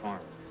chicken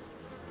farm.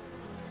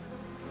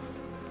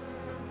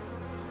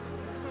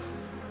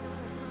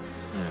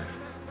 Yeah.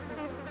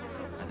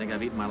 I think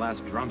I've eaten my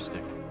last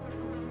drumstick.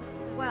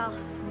 Well,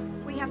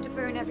 we have to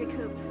burn every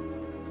coop.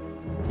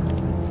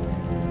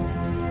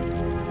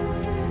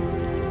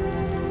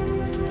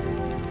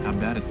 How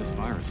bad is this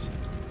virus?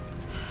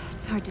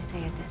 It's hard to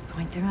say at this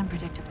point. They're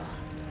unpredictable.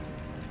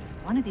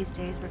 One of these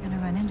days, we're going to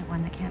run into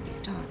one that can't be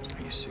stopped.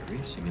 Are you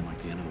serious? You mean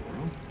like the end of the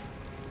world?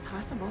 It's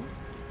possible.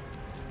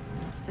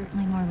 It's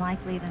certainly more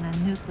likely than a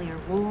nuclear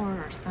war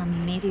or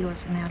some meteor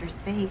from outer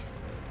space.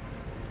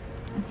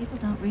 And people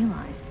don't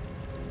realize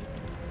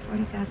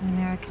 40,000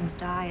 Americans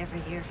die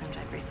every year from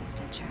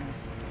drug-resistant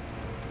germs.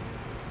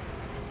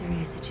 It's a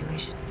serious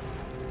situation.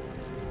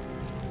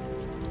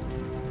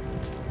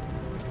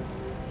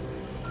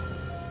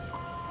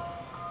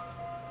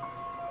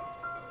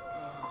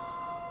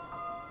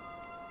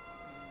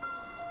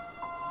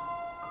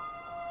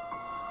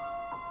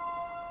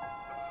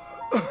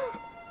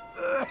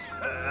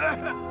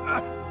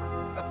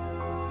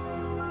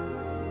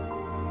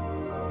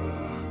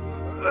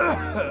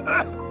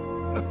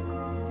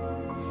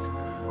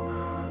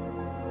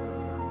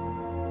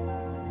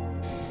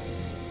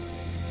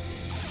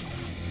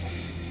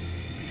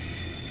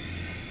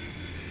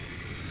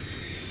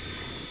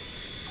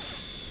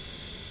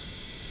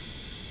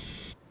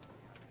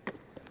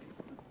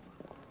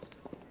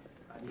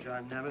 I'm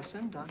John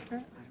Navison, doctor.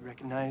 I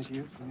recognize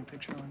you from your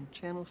picture on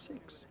Channel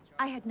 6.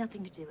 I had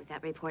nothing to do with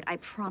that report, I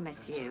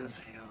promise you. That's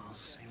what they all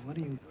say. What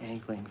are you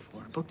angling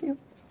for? Book deal?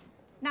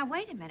 Now,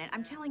 wait a minute.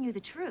 I'm telling you the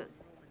truth.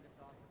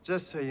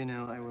 Just so you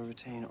know, I will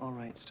retain all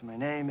rights to my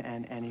name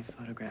and any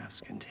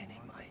photographs containing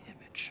my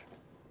image.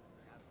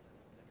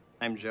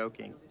 I'm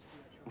joking.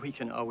 We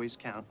can always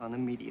count on the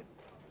media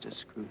to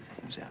screw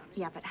things out.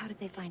 Yeah, but how did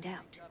they find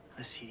out?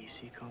 The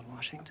CDC called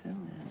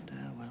Washington,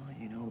 and, well,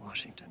 you know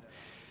Washington.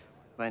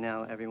 By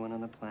now, everyone on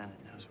the planet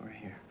knows we're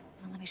here.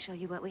 Well, let me show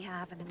you what we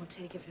have, and then we'll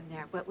take it from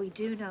there. What we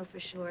do know for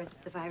sure is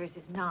that the virus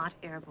is not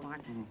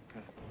airborne.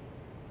 Good.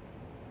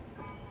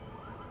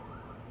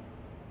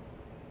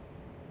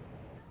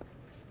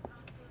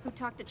 Who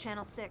talked to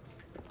Channel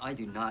 6? I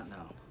do not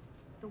know.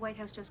 The White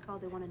House just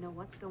called. They want to know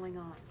what's going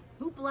on.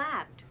 Who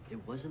blabbed? It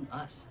wasn't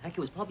us. Heck, it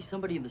was probably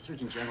somebody in the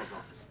Surgeon General's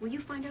office. Will you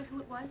find out who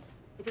it was?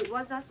 If it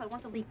was us, I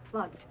want the leak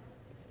plugged.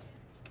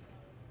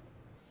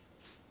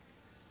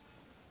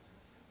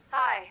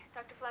 Hi,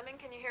 Dr. Fleming,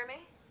 can you hear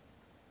me?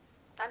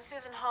 I'm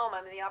Susan Holm.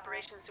 I'm the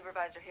operations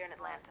supervisor here in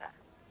Atlanta.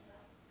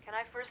 Can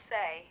I first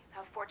say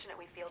how fortunate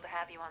we feel to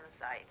have you on the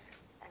site?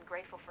 and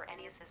grateful for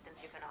any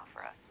assistance you can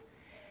offer us.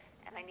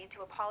 And I need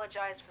to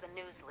apologize for the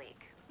news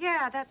leak.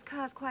 Yeah, that's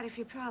caused quite a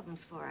few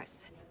problems for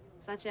us.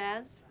 Such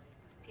as?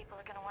 People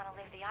are going to want to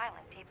leave the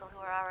island, people who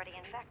are already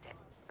infected.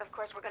 Of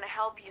course, we're going to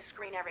help you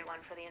screen everyone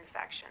for the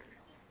infection.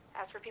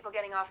 As for people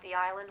getting off the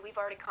island, we've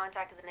already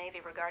contacted the Navy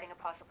regarding a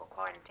possible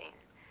quarantine.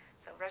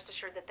 So rest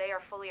assured that they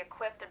are fully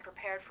equipped and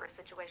prepared for a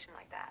situation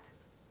like that.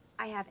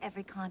 I have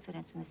every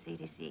confidence in the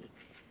CDC.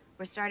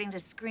 We're starting to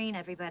screen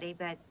everybody,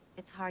 but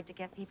it's hard to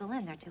get people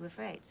in. They're too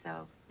afraid.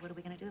 So what are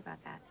we going to do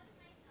about that?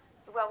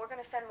 Well, we're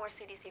going to send more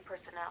CDC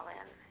personnel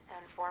in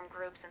and form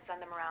groups and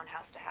send them around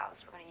house to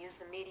house. We're going to use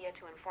the media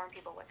to inform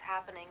people what's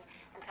happening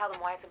and tell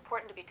them why it's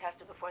important to be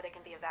tested before they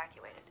can be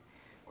evacuated.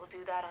 We'll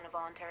do that on a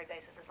voluntary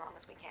basis as long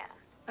as we can.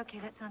 Okay,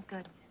 that sounds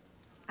good.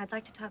 I'd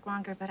like to talk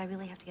longer, but I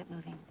really have to get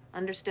moving.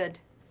 Understood.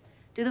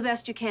 Do the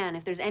best you can.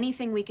 If there's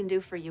anything we can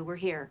do for you, we're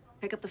here.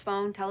 Pick up the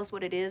phone, tell us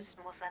what it is.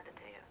 And we'll send it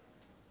to you.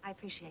 I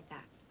appreciate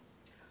that.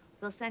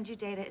 We'll send you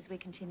data as we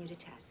continue to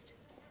test.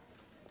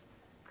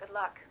 Good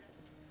luck.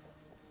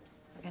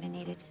 We're gonna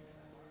need it.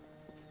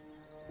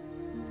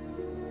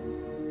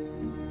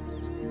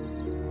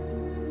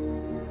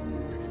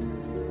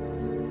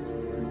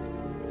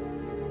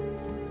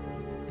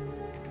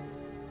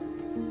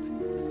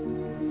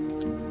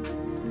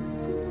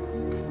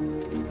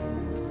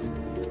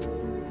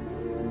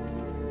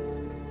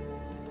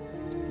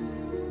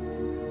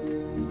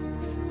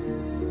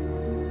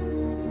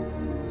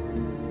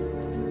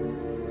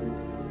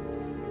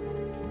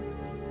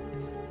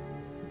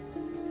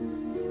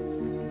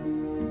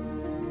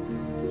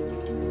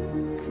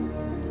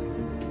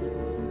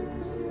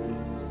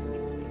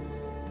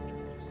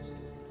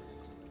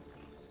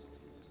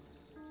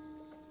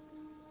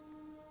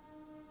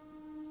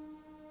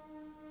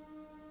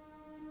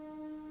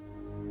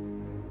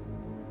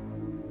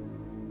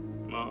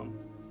 Mom.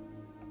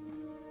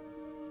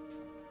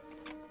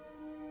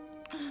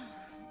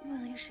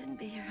 Well, you shouldn't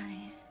be here,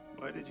 honey.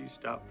 Why did you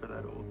stop for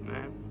that old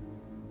man?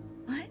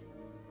 What?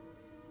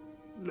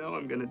 No,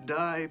 I'm gonna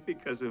die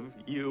because of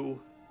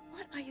you.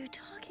 What are you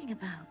talking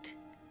about?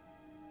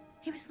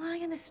 He was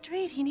lying in the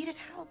street. He needed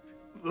help.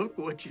 Look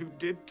what you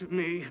did to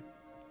me.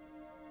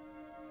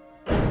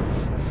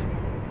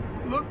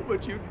 Look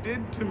what you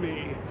did to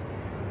me.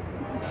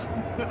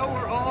 Now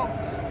we're all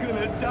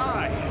gonna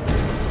die.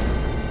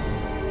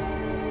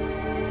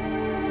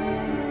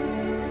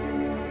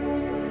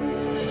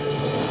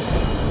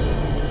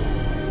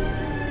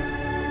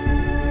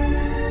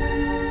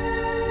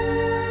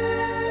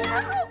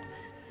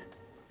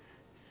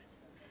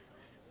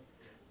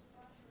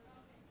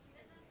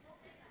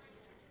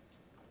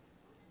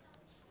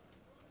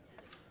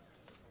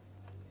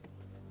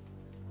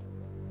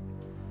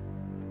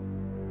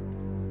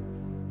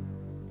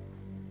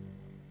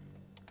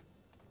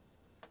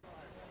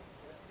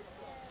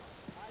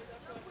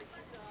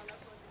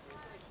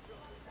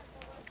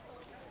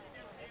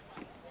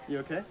 You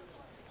okay?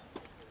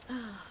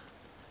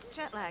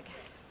 Jet lag.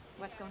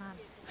 What's going on?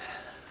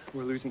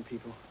 We're losing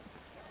people.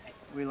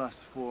 We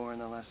lost 4 in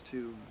the last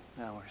 2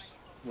 hours.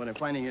 What I'm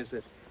finding is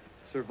that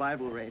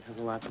survival rate has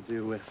a lot to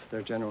do with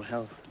their general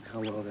health and how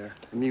well their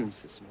immune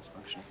system is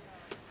functioning.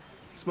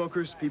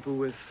 Smokers, people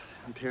with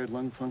impaired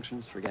lung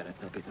functions, forget it.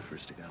 They'll be the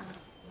first to go.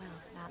 Well,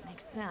 that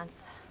makes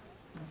sense.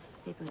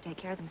 People who take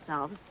care of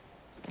themselves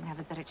can have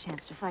a better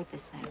chance to fight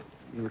this thing.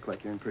 You look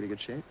like you're in pretty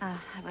good shape. I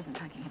wasn't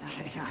talking about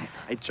myself.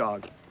 I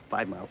jog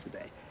 5 miles a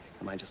day.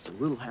 Am I just a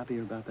little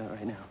happier about that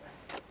right now?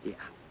 Yeah.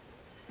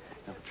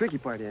 Now, the tricky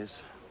part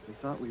is, we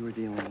thought we were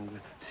dealing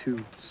with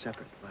 2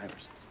 separate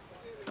viruses.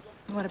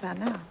 What about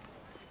now?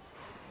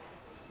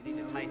 You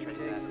need to titrate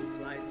that. The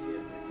slides here.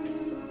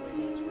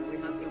 We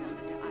have some.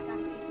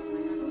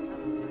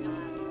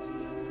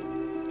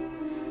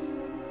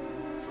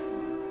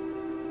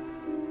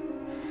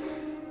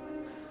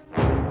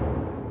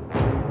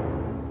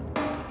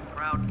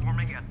 Crowd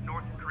forming at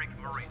North Creek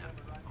Marina.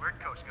 Alert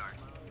Coast Guard.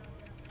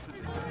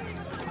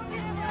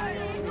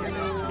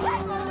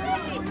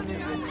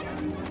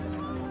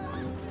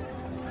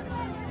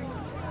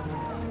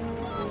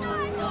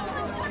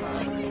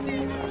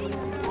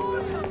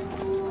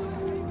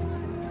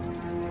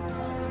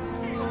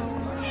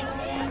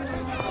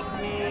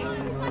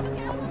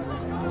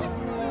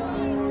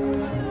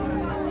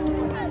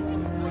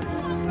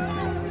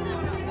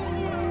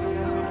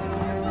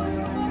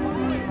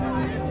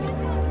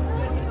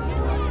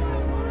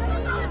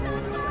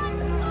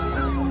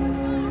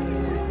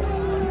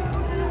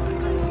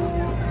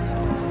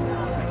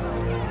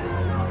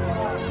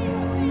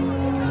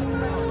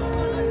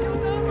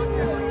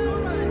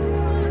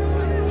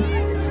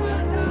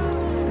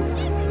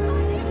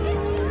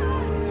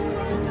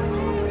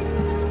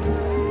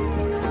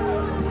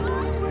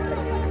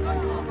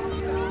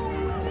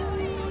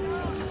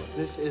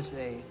 This is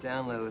a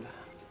download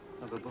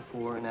of a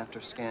before and after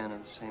scan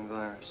of the same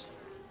virus.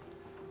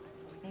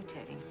 It's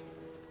mutating.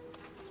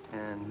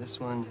 And this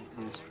one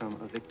is from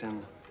a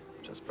victim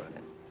just brought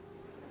in.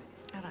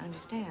 I don't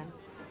understand.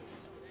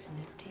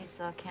 When his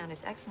T-cell count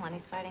is excellent,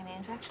 he's fighting the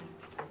infection.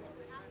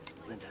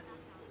 Linda,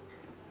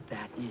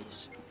 that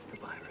is the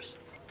virus.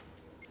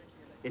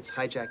 It's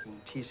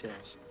hijacking T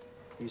cells,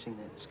 using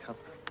them as cover.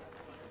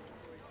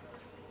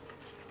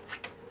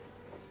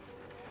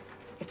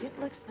 If it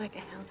looks like a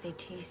healthy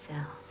T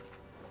cell,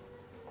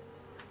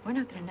 we're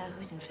not going to know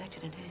who's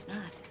infected and who's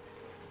not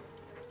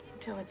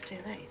until it's too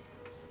late.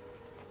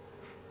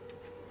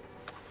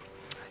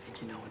 I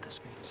think you know what this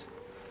means.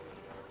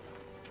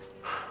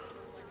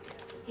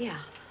 Yeah.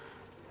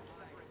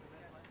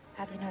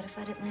 Have you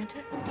notified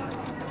Atlanta?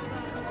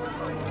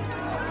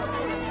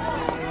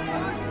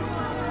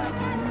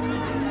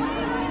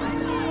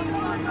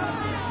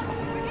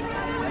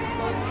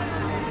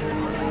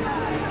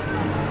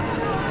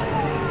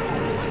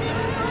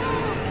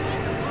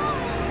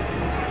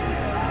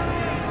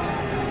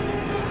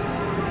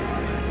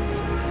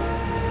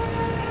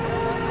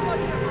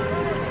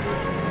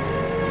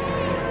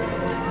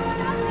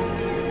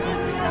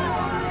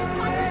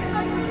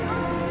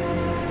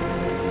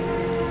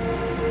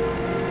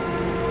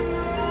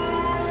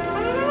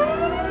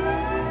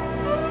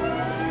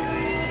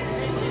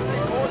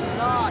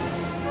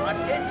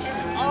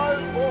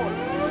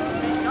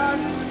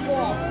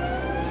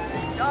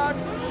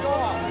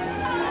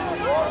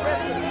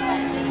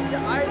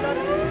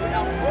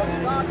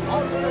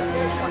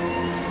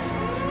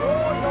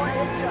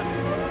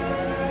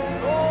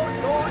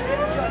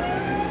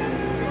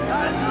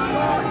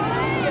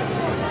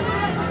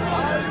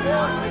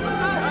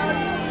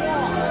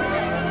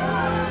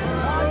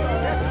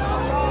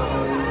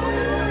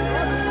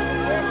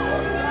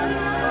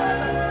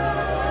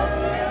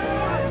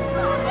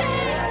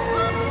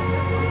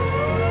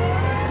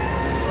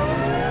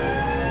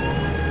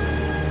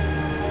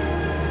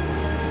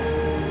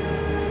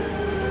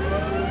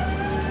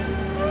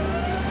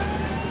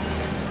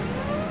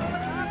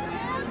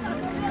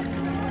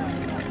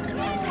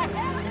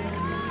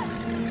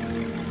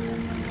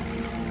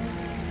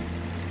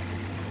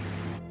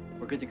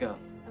 Good to go.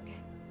 Okay.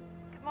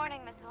 Good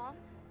morning, Miss Holmes.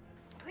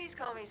 Please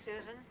call me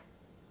Susan.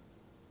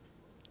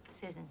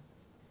 Susan.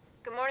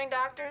 Good morning,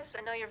 doctors.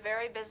 I know you're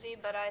very busy,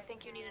 but I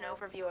think you need an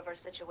overview of our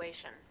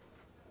situation.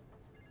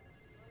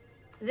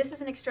 This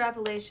is an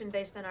extrapolation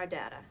based on our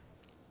data.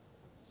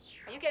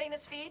 Are you getting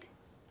this feed?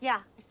 Yeah,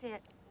 I see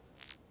it.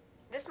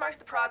 This marks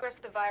the progress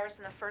of the virus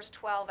in the first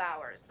 12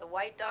 hours. The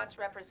white dots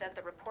represent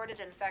the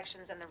reported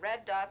infections, and the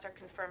red dots are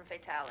confirmed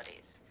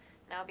fatalities.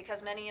 Now,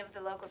 because many of the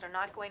locals are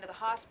not going to the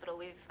hospital,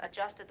 we've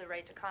adjusted the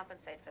rate to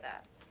compensate for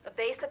that. But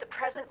based at the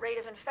present rate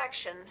of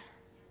infection,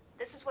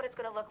 this is what it's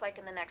going to look like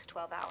in the next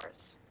 12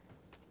 hours.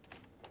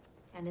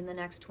 And in the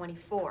next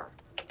 24.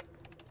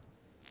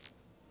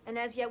 And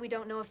as yet, we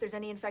don't know if there's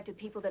any infected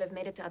people that have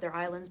made it to other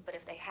islands, But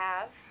if they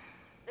have,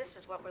 this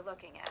is what we're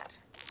looking at.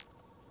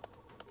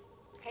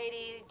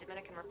 Haiti,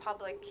 Dominican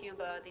Republic,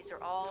 Cuba, these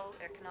are all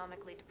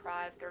economically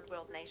deprived third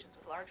world nations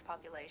with large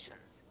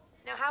populations.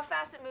 Now, how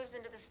fast it moves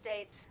into the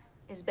States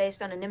is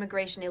based on an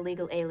immigration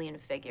illegal alien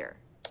figure.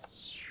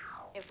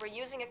 If we're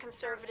using a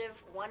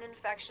conservative 1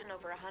 infection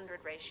over 100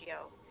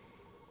 ratio,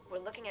 we're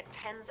looking at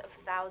tens of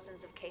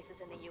thousands of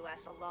cases in the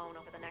U.S. alone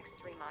over the next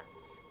 3 months.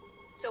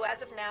 So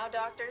as of now,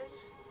 doctors,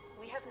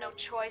 we have no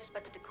choice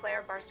but to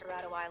declare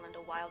Barcerado Island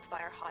a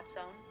wildfire hot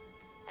zone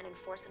and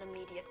enforce an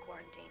immediate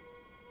quarantine.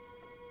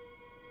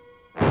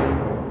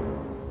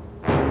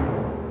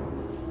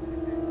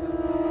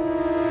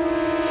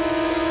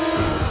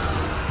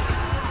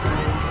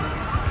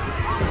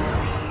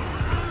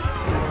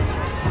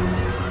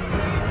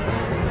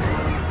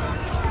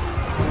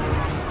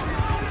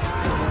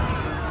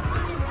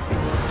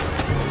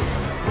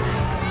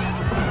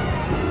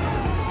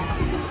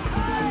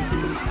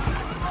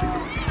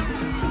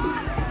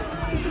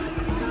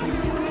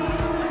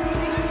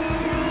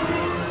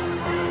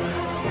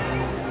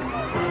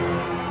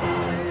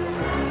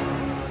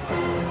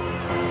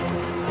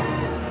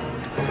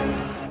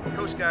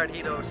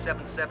 Hito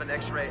 77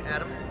 X-ray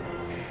Adam.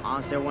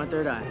 On set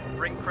 1/3 eye.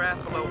 Bring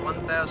craft below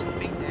 1,000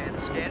 feet and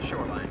scan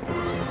shoreline.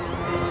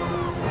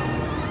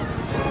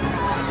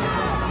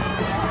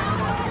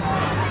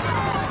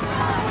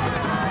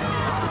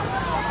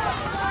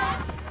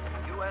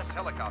 U.S.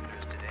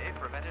 helicopters today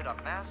prevented a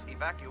mass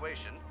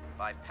evacuation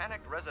by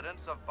panicked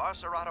residents of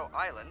Barcerado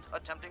Island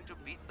attempting to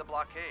beat the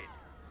blockade.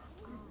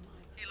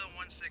 Kilo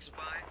 165,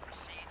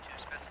 proceed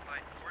to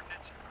specified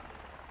coordinates.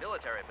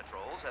 Military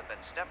patrols have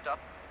been stepped up,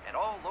 and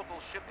all local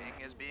shipping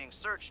is being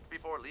searched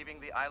before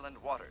leaving the island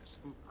waters.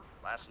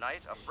 Last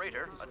night, a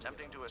freighter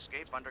attempting to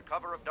escape under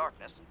cover of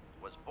darkness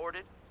was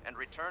boarded and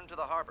returned to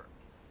the harbor.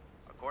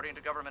 According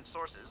to government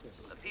sources,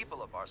 the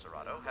people of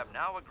Barcerado have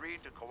now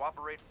agreed to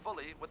cooperate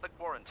fully with the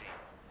quarantine.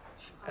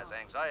 As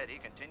anxiety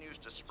continues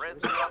to spread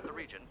throughout the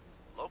region,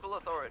 local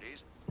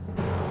authorities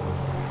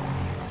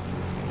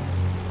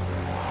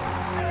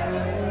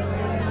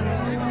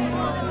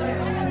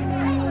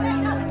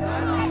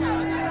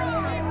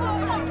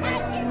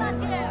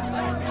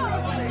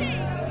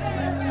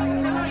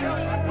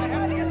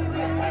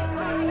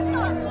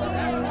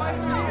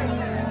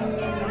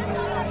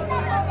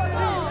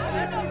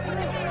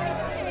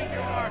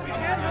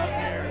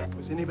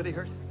Was anybody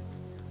hurt?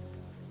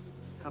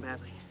 How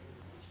badly?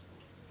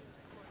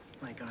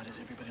 My God, has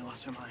everybody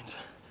lost their minds?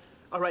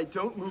 All right,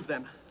 don't move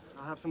them.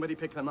 I'll have somebody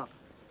pick them up.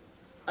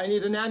 I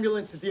need an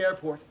ambulance at the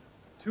airport.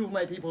 2 of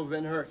my people have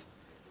been hurt.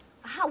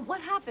 How?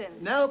 What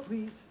happened? Now,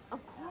 please. Of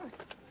course.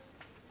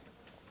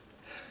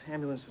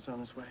 Ambulance is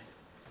on its way.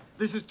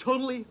 This is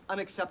totally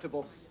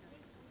unacceptable.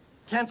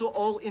 Cancel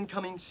all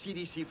incoming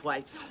CDC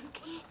flights. No, you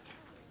can't.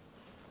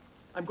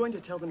 I'm going to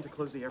tell them to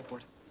close the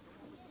airport.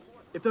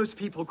 If those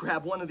people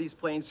grab one of these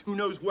planes, who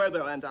knows where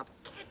they'll end up.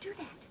 Can't do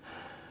that.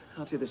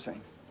 I'll do the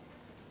same.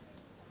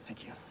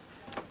 Thank you.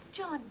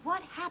 John,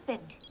 what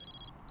happened?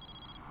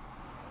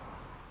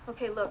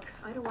 Okay, look,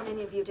 I don't want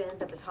any of you to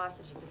end up as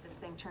hostages if this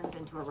thing turns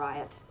into a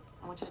riot.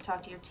 I want you to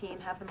talk to your team,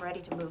 have them ready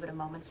to move at a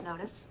moment's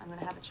notice. I'm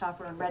gonna have a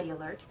chopper on ready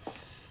alert,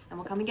 and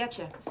we'll come and get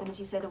you as soon as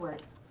you say the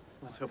word.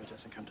 Let's hope it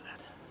doesn't come to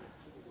that.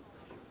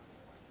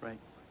 Right.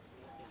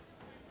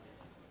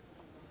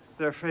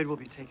 They're afraid we'll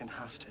be taken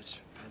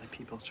hostage by the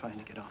people trying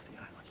to get off the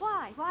island.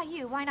 Why? Why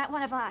you? Why not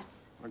one of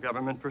us? We're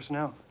government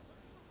personnel.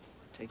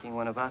 Taking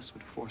one of us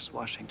would force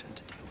Washington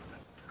to deal with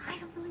it. I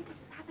don't believe this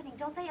is happening.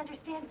 Don't they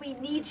understand we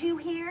need you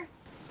here?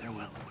 They're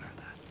well aware of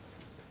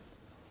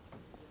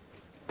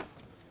that.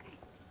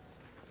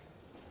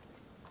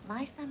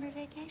 My Summer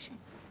Vacation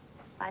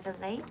by the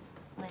late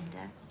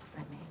Linda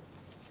Fleming.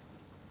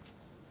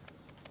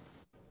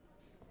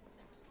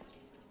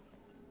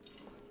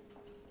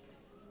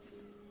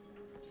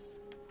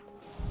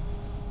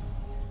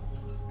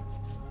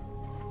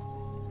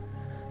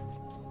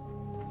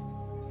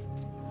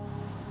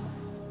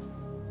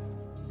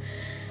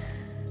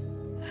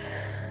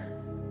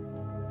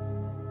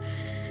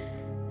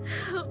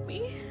 Help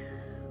me,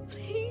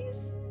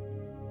 please.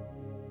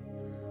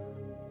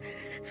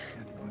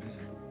 Kathy, what is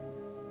it?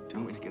 Do you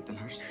want me to get the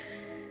nurse?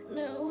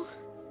 No.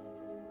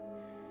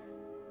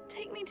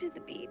 Take me to the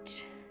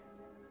beach.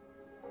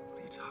 What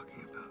are you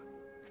talking about?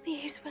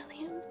 Please,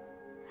 William.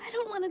 I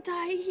don't want to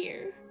die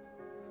here.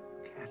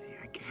 Kathy,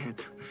 I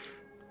can't.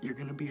 You're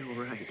gonna be all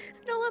right.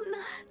 No, I'm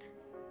not.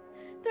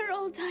 They're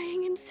all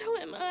dying, and so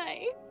am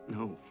I.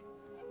 No,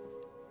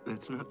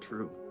 that's not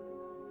true.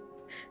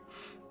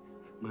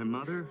 My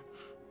mother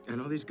and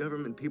all these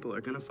government people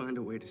are gonna find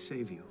a way to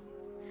save you.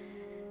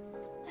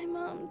 My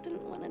mom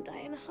didn't want to die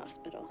in a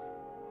hospital.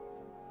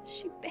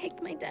 She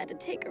begged my dad to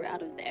take her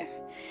out of there,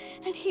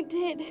 and he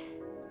did.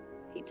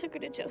 He took her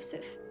to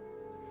Joseph.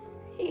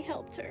 He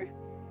helped her.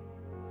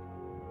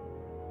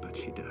 But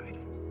she died.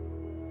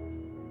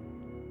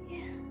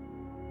 Yeah.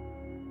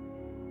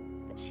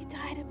 But she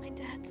died in my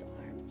dad's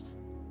arms,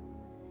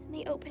 in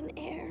the open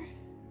air,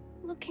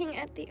 looking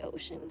at the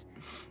ocean.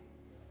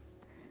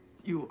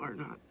 You are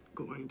not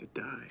going to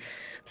die.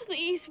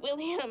 Please,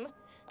 William,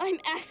 I'm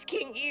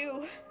asking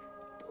you.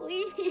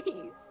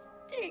 Please,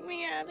 take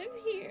me out of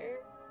here.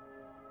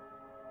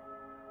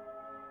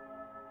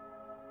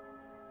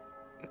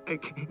 I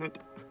can't.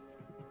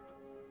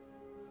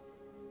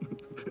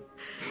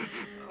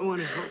 I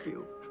want to help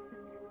you.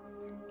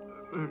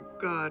 Oh,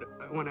 God,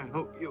 I want to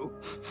help you.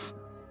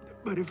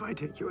 But if I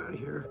take you out of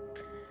here,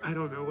 I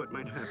don't know what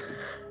might happen.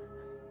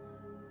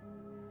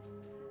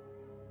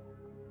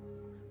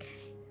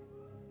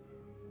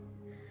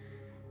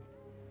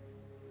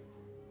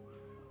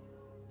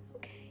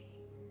 Okay.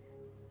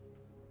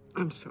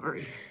 I'm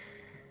sorry.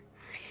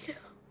 I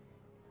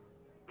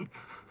know.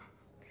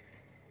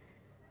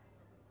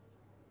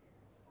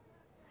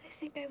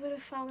 I think I would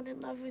have fallen in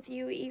love with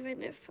you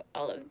even if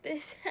all of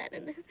this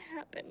hadn't have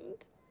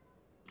happened.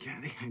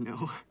 Kathy, I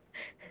know.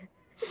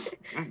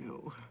 I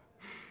know.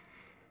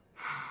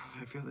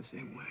 I feel the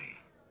same way.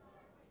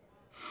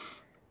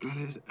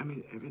 And I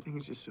mean, everything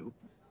is just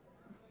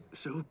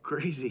so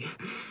crazy.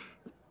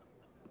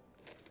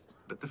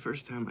 But the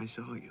first time I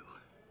saw you.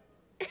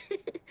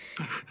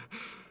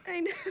 I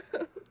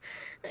know.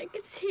 I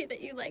could see that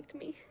you liked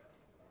me.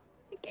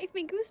 It gave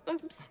me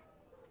goosebumps.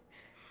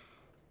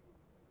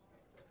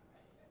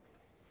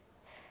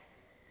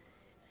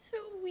 It's so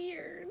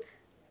weird.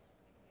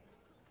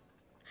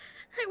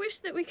 I wish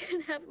that we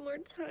could have more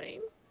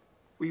time.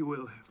 We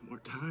will have more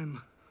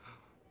time.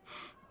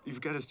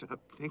 You've got to stop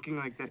thinking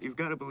like that. You've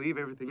got to believe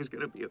everything is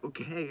going to be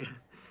okay.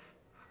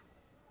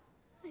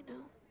 I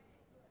know.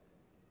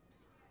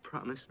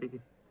 Promise me.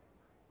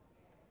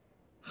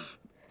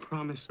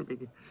 Promise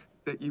me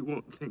that you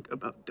won't think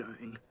about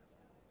dying.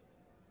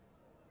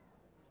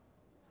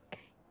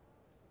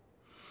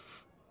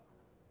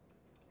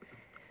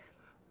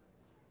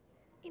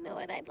 You know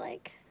what I'd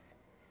like?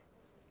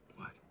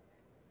 What?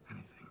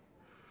 Anything?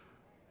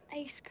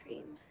 Ice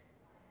cream.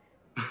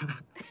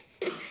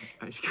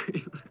 Ice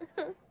cream?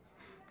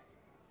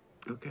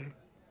 Okay.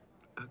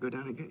 I'll go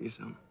down and get you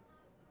some.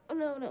 Oh,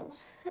 no.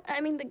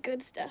 I mean the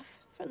good stuff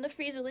from the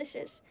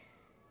Freezalicious.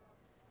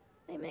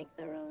 They make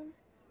their own.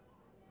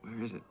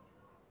 Where is it?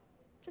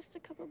 Just a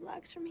couple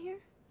blocks from here.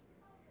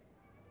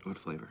 What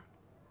flavor?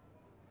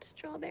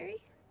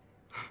 Strawberry.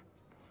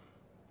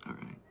 All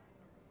right.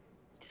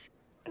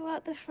 Go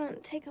out the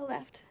front, take a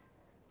left.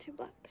 2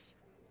 blocks.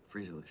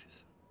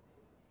 Freezalicious.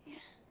 Yeah.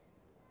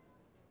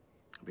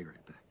 I'll be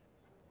right back.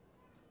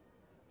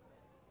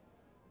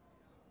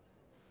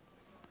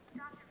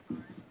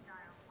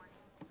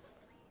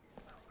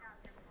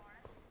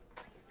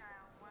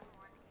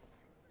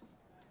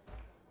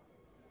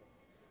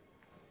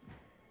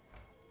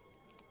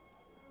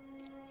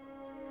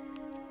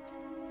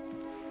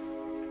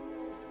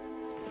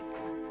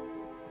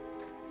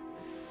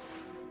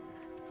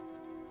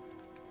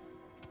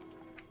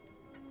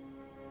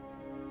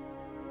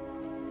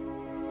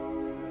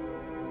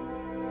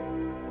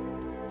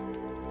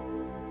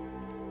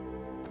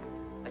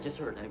 just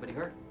heard. Anybody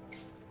hurt?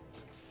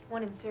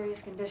 One in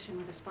serious condition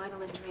with a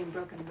spinal injury and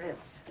broken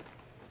ribs.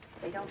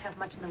 They don't have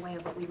much in the way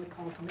of what we would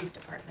call a police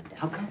department down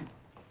How there. come?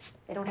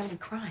 They don't have any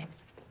crime.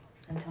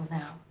 Until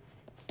now.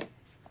 What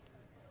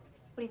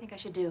do you think I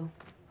should do?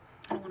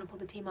 I don't want to pull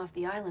the team off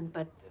the island,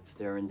 but... If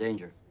they're in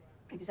danger.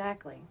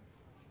 Exactly.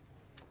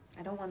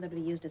 I don't want them to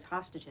be used as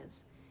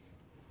hostages.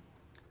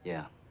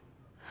 Yeah,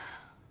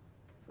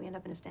 If we end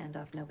up in a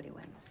standoff, nobody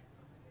wins.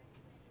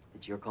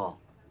 it's your call.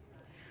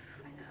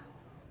 I know.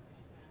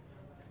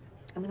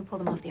 I'm gonna pull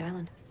them off the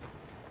island.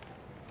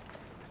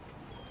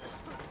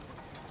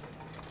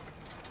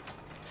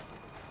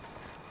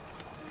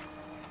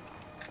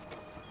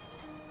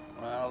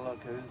 Well,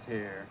 look who's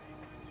here.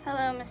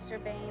 Hello,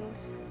 Mr.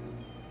 Baines.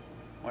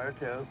 Where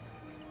to?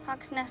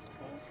 Hawk's Nest,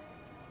 please.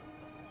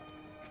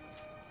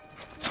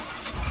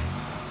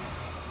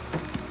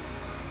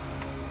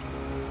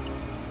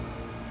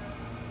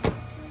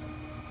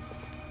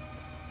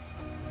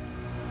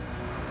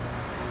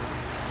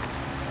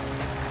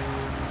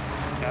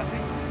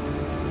 Kathy?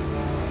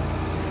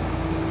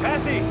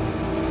 Kathy!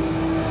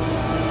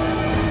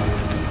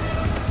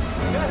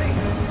 Kathy!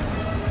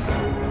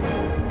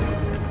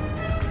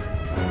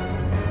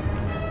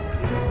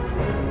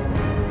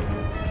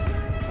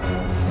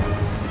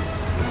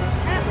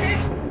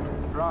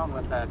 What's wrong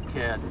with that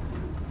kid?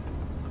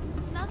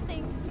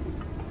 Nothing.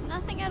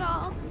 Nothing at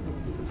all.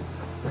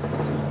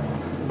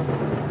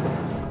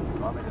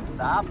 Want me to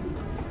stop?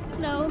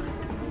 No.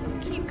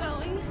 Keep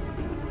going.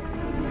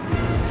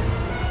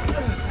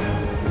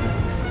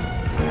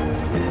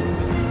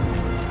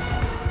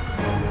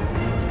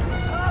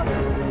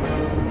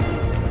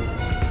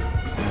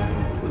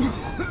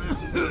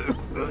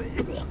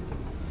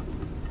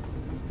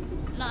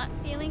 Not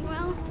feeling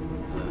well?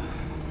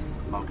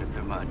 Smoking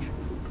too much.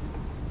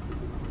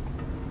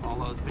 All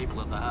those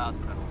people at the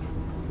hospital.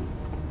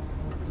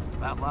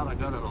 About a lot of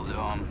good it'll do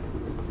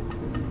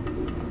them.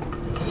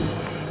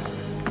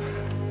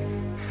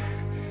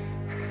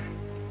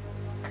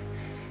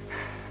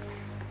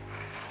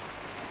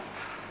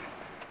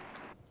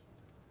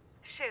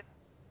 Shoot.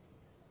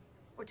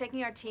 We're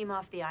taking our team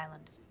off the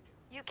island.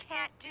 You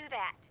can't do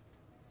that.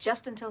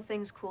 Just until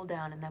things cool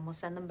down, and then we'll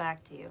send them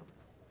back to you.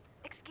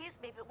 Excuse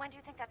me, but when do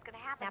you think that's going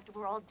to happen? After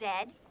we're all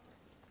dead?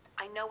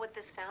 I know what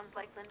this sounds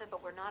like, Linda,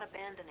 but we're not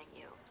abandoning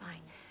you.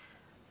 Fine.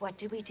 What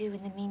do we do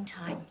in the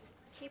meantime?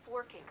 Keep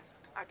working.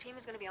 Our team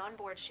is going to be on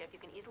board ship. You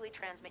can easily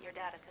transmit your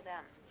data to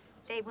them.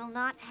 They will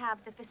not have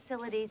the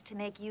facilities to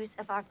make use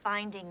of our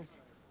findings.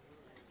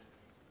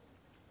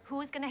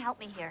 Who is going to help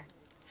me here?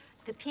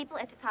 The people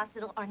at this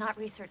hospital are not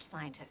research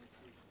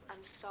scientists.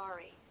 I'm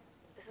sorry.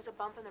 This is a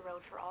bump in the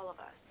road for all of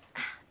us.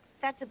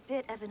 That's a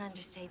bit of an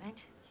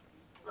understatement.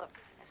 Look,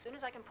 as soon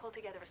as I can pull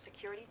together a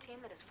security team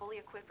that is fully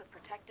equipped with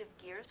protective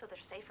gear so they're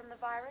safe from the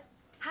virus...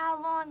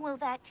 How long will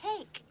that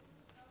take?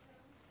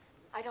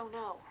 I don't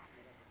know.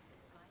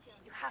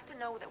 You have to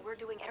know that we're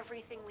doing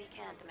everything we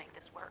can to make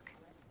this work.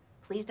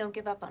 Please don't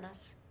give up on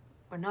us.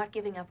 We're not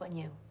giving up on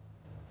you.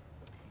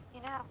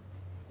 You know,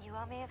 you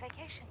owe me a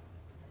vacation.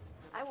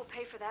 I will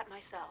pay for that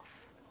myself.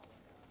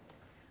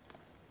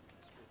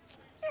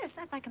 Yes,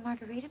 I'd like a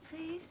margarita,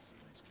 please.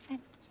 And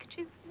could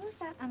you move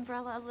that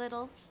umbrella a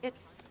little?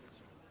 It's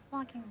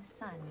blocking the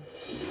sun.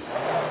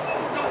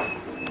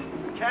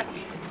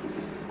 Kathy,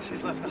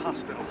 she's left the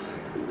hospital.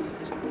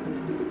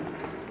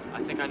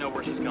 I think I know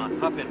where she's gone.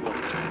 Hop in,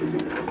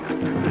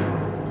 Will.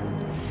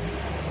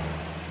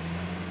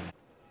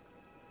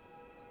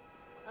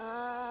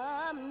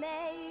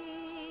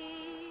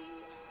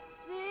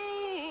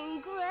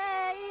 Amazing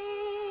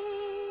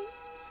grace,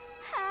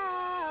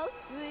 how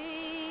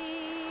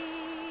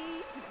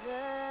sweet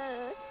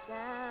the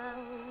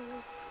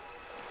sound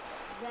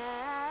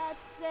that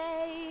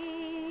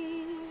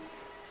saved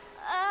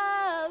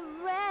a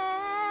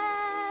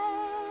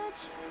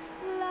wretch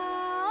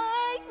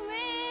like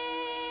me.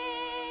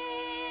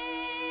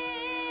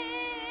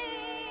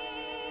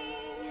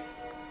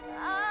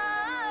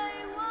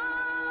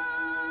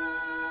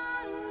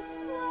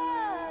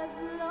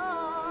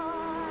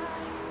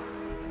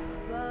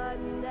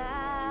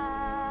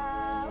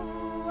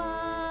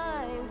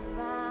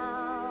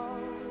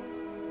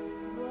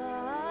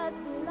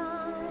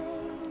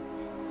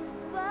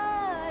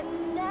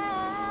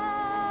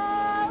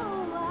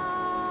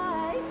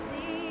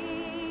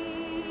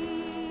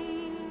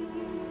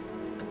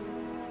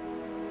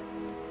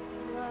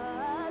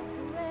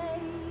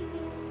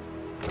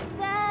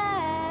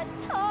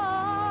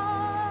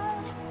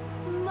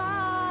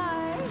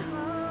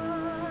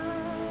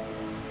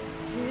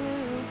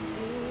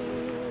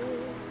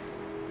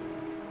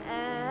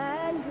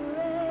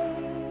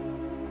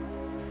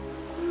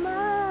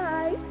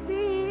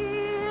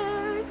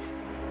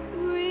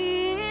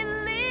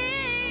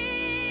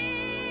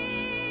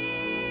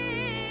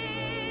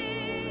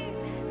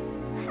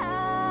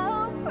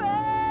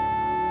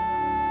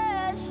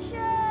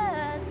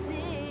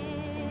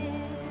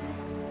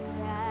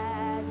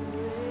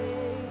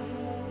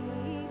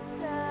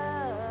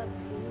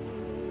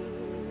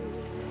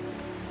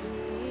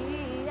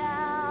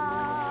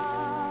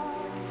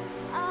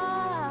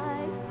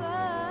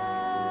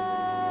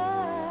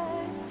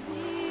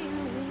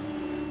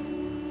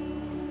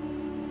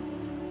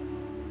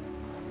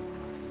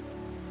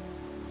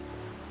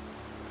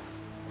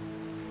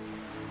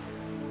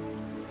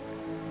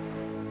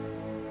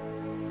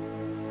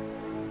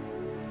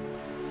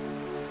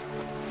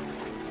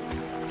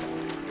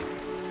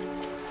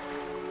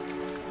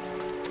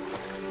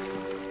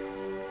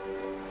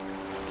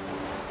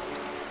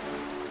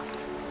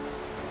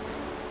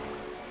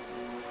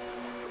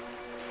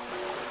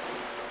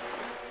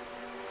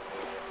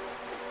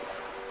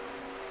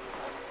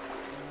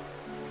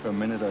 a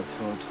minute, I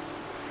thought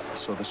I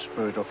saw the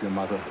spirit of your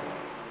mother.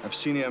 I've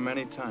seen her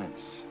many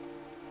times,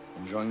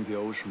 enjoying the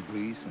ocean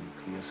breeze and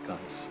clear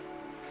skies.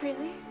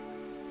 Really?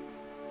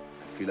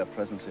 I feel her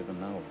presence even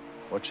now,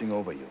 watching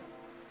over you.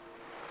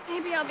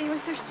 Maybe I'll be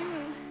with her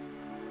soon.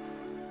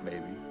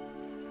 Maybe.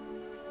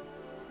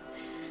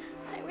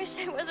 I wish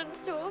I wasn't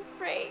so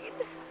afraid.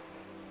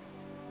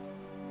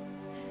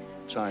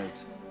 Child,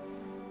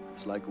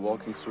 it's like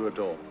walking through a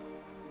door.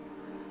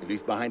 You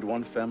leave behind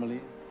one family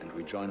and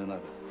rejoin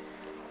another.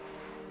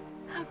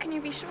 How can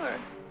you be sure?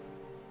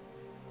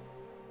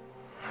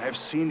 I've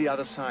seen the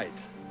other side.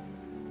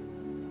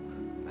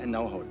 I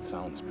know how it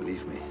sounds,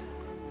 believe me.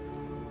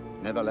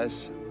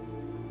 Nevertheless,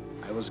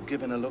 I was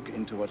given a look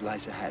into what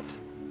lies ahead.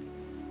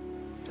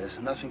 There's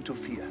nothing to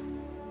fear.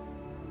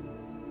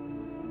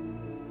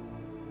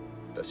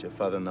 Does your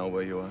father know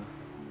where you are?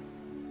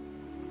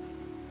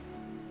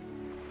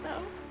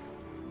 No.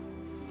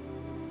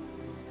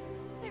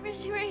 I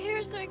wish you were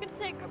here so I could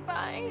say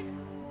goodbye.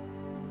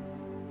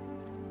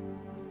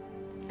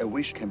 A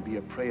wish can be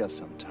a prayer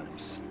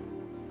sometimes.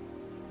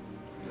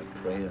 And a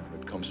prayer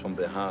that comes from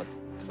the heart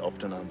is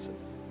often answered.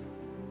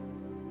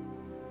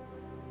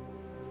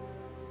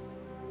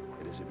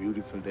 It is a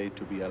beautiful day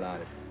to be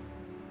alive.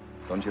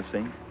 Don't you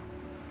think?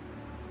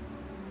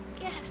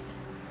 Yes.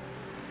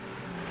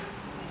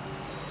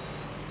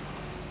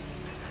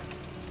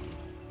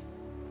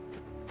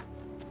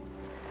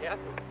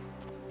 Kathy?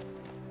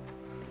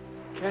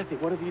 Kathy,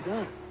 what have you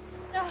done?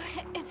 No,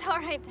 it's all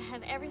right,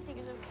 Dad. Everything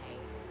is okay.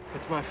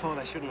 It's my fault.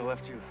 I shouldn't have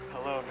left you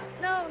alone.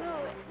 No,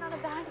 it's not a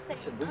bad thing.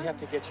 Listen, we have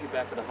to get you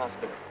back to the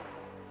hospital.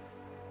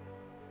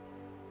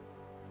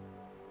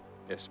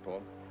 Yes,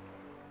 Paul.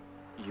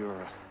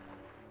 You're...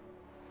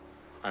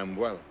 I'm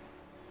well.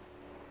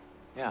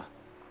 Yeah.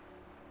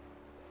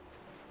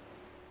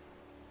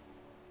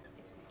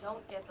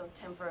 Don't get those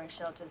temporary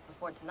shelters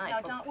before tonight.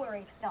 No, don't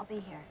worry. They'll be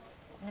here.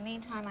 In the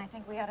meantime, I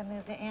think we ought to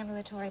move the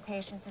ambulatory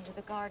patients into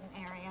the garden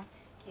area.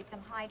 Keep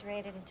them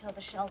hydrated until the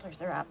shelters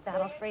are up.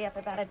 That'll free up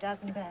about a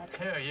dozen beds.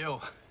 Here,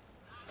 you.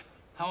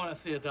 I want to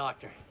see a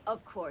doctor.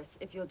 Of course.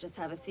 If you'll just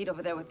have a seat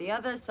over there with the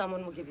others,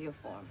 someone will give you a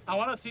form. I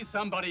want to see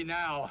somebody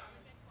now.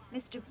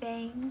 Mr.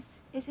 Baines,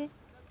 is it?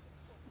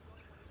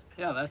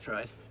 Yeah, that's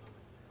right.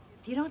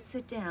 If you don't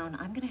sit down,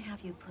 I'm going to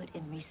have you put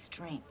in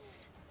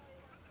restraints.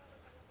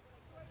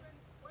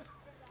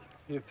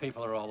 You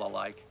people are all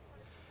alike.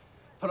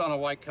 Put on a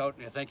white coat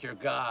and you think you're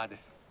God.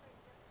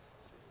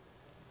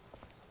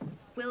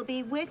 We'll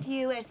be with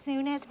you as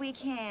soon as we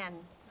can.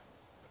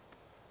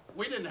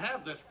 We didn't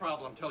have this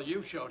problem till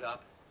you showed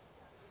up.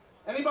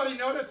 Anybody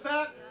notice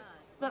that?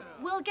 Look,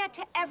 we'll get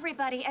to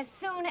everybody as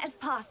soon as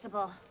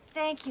possible.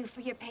 Thank you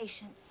for your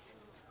patience.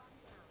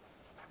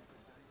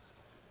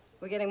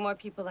 We're getting more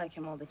people like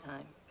him all the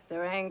time.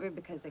 They're angry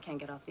because they can't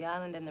get off the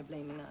island and they're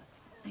blaming us.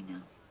 I know.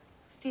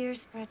 Fear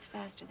spreads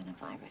faster than a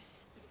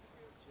virus.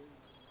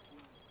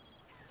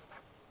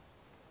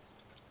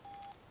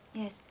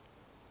 Yes.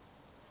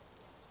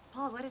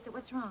 Paul, what is it?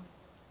 What's wrong?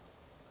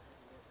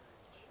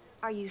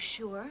 Are you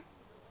sure?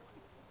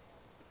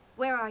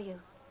 Where are you?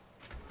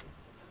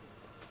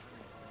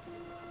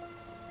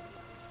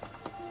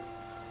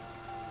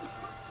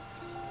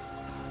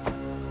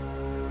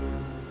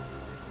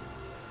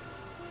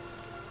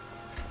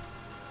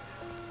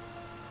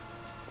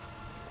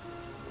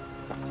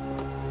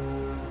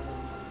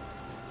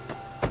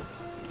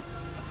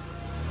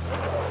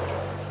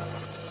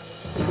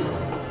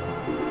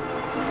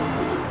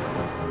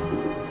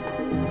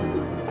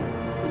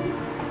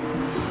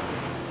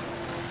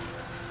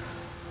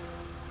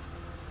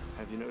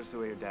 The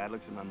way your dad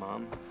looks at my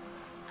mom?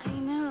 I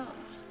know.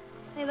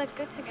 They look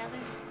good together.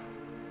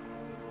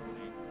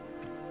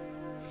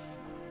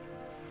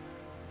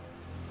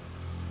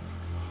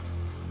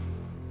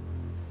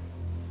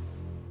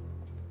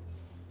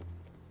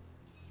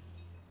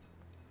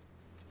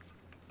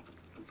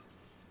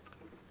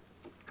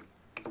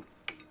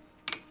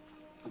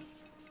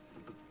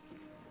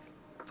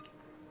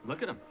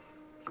 Look at him.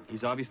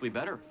 He's obviously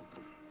better.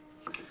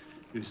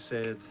 You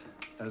said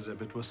as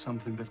if it was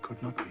something that could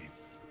not be.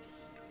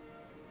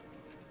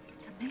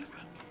 Amazing.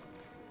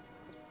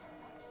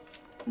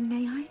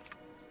 May I?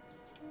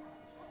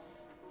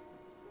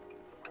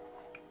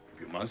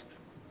 You must.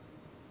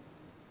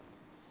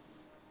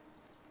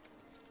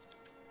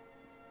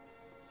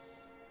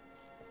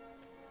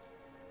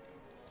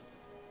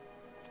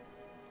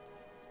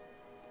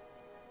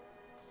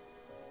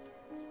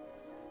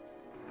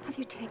 Have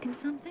you taken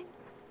something?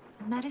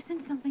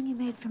 Medicine? Something you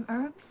made from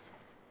herbs?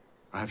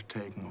 I've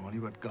taken only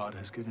what God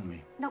has given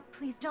me. No,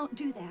 please don't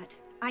do that.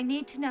 I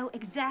need to know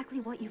exactly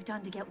what you've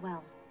done to get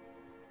well.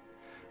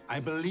 I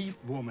believe,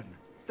 woman.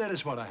 That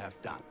is what I have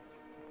done.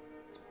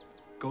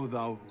 Go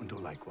thou and do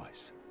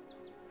likewise.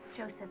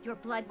 Joseph, your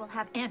blood will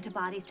have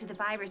antibodies to the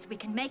virus. We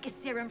can make a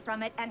serum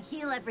from it and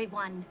heal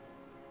everyone.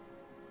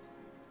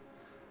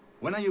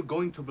 When are you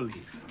going to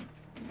believe?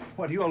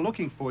 What you are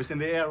looking for is in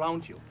the air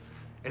around you.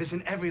 It is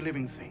in every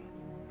living thing.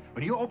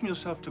 When you open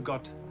yourself to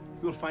God,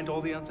 you will find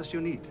all the answers you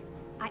need.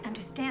 I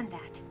understand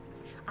that.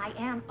 I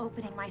am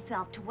opening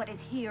myself to what is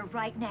here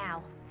right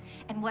now.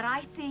 And what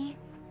I see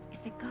is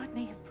that God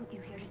may have put you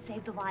here to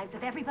save the lives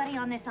of everybody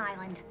on this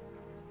island.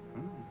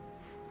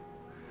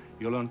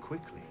 You'll learn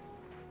quickly.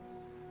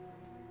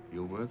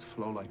 Your words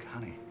flow like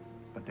honey,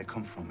 but they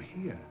come from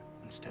here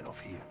instead of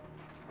here.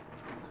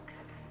 Look,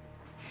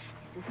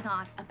 this is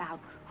not about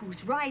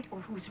who's right or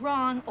who's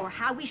wrong or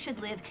how we should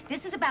live.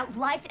 This is about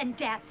life and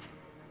death.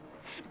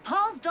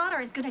 Paul's daughter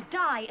is gonna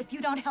die if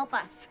you don't help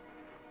us.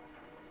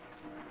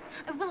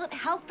 Will it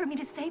help for me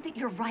to say that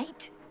you're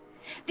right?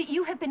 That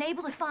you have been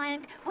able to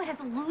find what has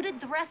eluded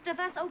the rest of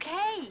us?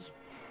 Okay.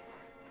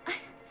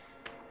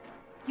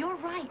 You're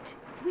right.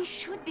 We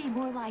should be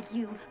more like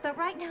you, but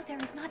right now there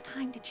is not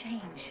time to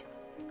change.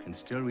 You can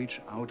still reach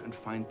out and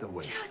find the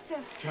way.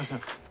 Joseph!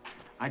 Joseph,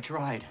 I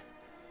tried.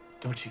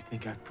 Don't you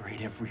think I've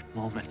prayed every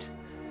moment?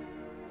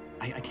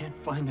 I can't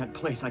find that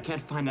place. I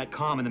can't find that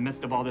calm in the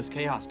midst of all this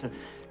chaos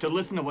to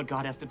listen to what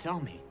God has to tell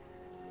me.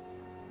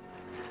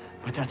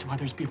 But that's why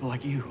there's people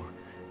like you.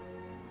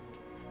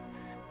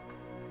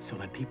 So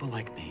that people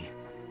like me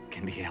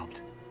can be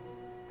helped.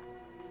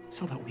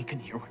 So that we can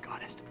hear what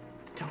God has to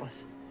tell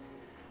us.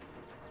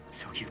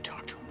 So you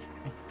talk to him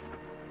for me.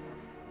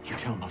 You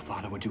tell him a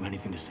father would do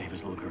anything to save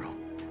his little girl.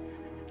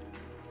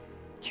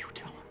 You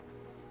tell him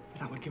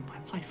that I would give my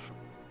life for him.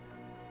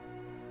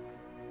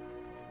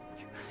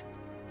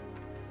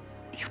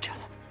 You tell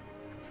him,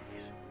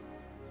 please.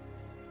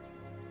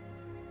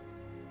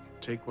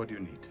 Take what you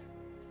need.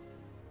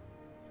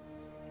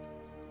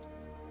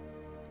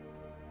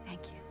 Thank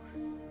you.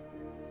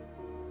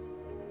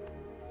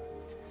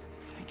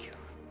 Thank you.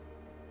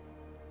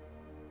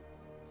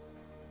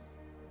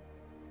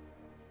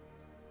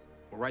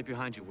 We're right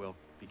behind you, Will.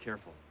 Be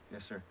careful.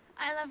 Yes, sir.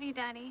 I love you,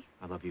 Daddy.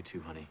 I love you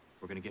too, honey.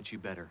 We're gonna get you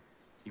better.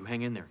 You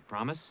hang in there.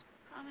 Promise?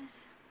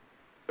 Promise.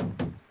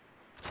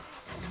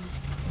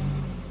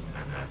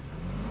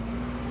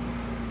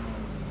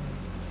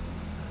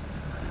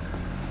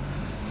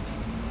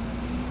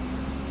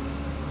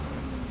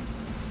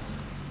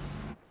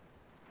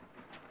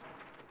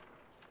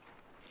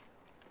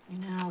 You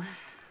know,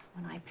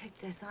 when I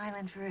picked this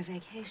island for a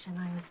vacation,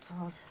 I was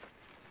told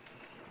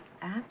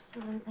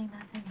absolutely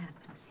nothing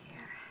happens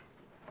here.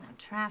 No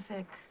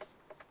traffic,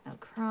 no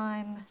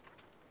crime.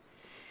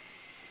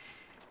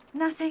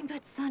 Nothing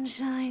but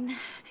sunshine,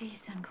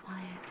 peace, and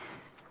quiet.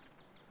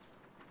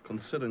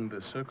 Considering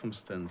the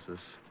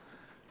circumstances,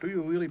 do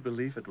you really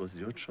believe it was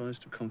your choice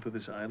to come to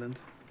this island?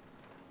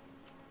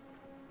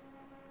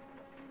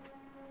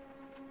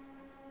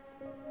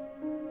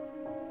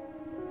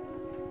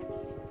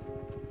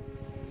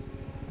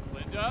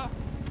 Linda?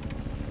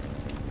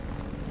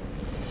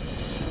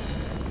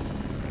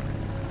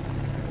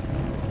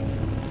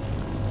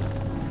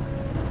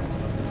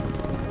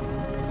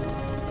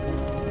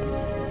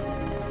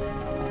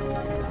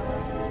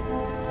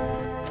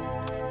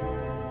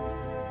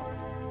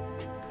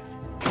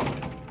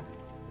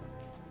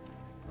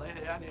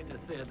 Lady, I need to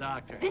see a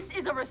doctor. This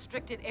is a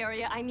restricted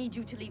area. I need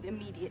you to leave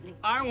immediately.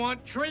 I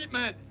want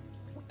treatment.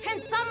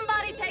 Can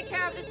somebody take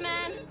care of this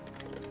man?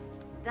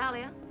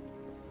 Dahlia?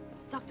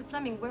 Dr.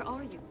 Fleming, where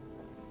are you?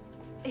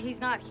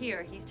 He's not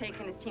here. He's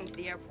taken his team to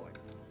the airport.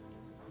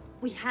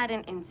 We had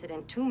an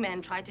incident. 2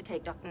 men tried to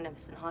take Dr.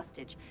 Nevison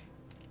hostage.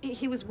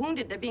 He was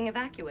wounded. They're being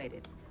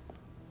evacuated.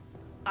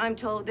 I'm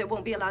told they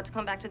won't be allowed to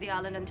come back to the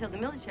island until the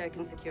military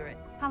can secure it.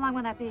 How long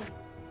will that be?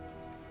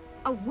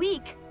 A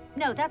week?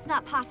 No, that's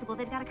not possible.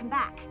 They've got to come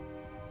back.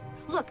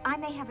 Look, I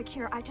may have a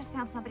cure. I just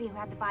found somebody who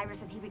had the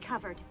virus and he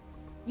recovered.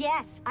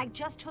 Yes, I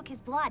just took his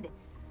blood.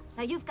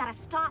 Now you've got to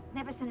stop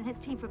Nevison and his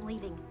team from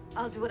leaving.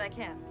 I'll do what I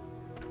can.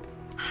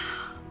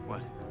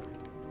 What?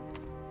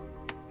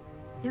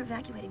 They're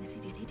evacuating the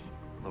CDC team.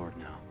 Lord,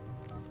 no.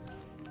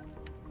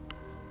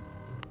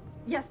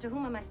 Yes, to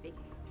whom am I speaking?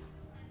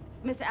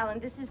 Miss Allen,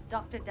 this is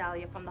Dr.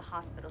 Dahlia from the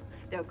hospital.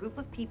 There are a group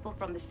of people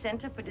from the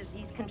Center for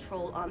Disease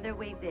Control on their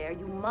way there.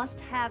 You must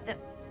have them.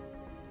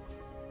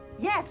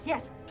 Yes,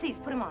 yes, please,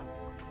 put him on.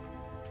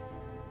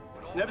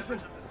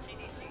 Nevison?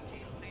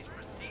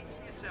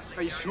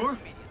 Are you sure?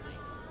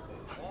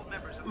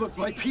 Look,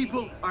 my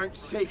people aren't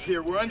safe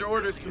here. We're under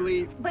orders to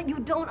leave. But you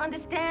don't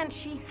understand.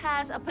 She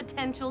has a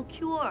potential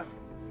cure.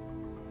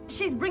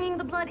 She's bringing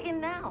the blood in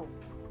now.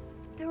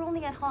 They're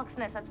only at Hawk's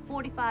Nest. That's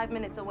 45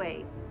 minutes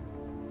away.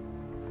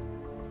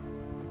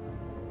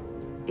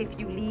 If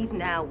you leave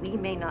now, we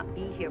may not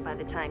be here by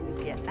the time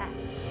you get back.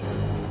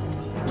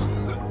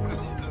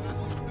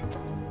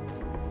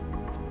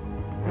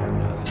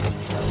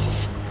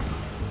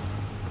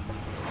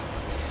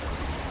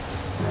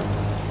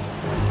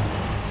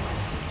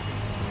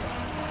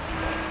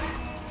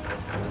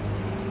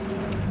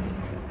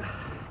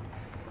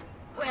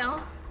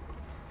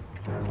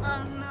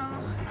 Well,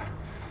 no.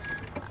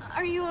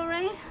 Are you all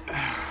right?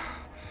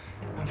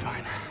 I'm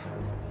fine.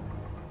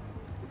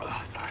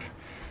 Oh, fine.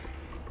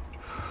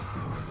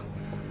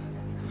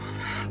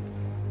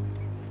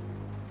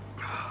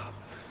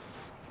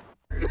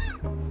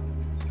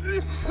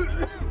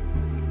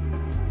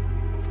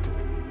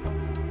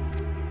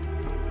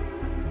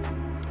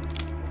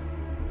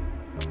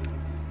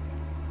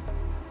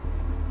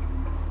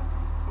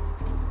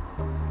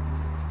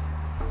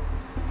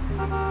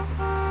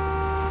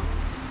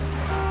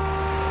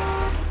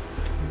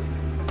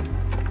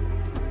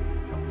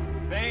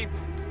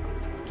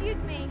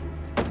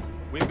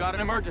 We've got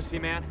an emergency,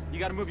 man. You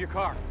gotta move your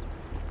car.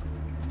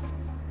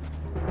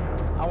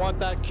 I want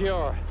that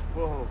cure.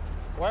 Whoa.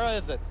 Where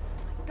is it?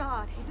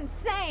 God, he's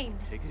insane.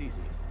 Take it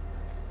easy.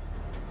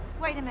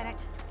 Wait a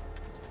minute.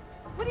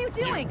 What are you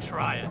doing?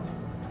 Try it.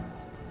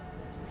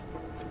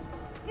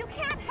 You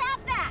can't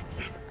have that!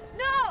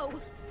 No!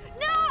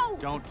 No!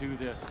 Don't do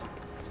this.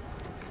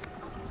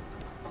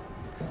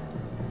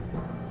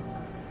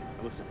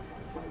 Listen,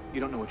 you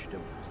don't know what you're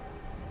doing.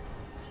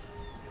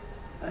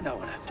 I know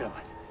what I'm doing.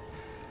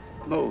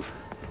 Move.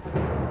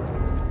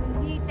 You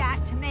need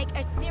that to make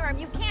a serum.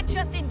 You can't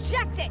just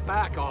inject it!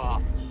 Back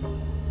off.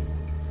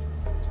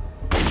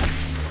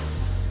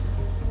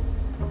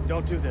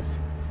 Don't do this.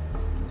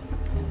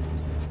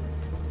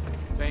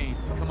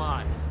 Baines, come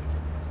on.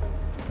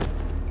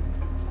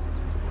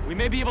 We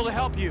may be able to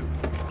help you.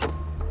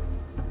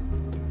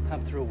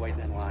 I'm through waiting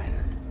in line.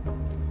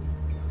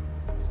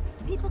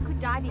 People could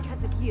die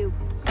because of you.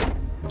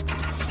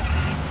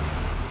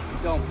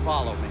 Don't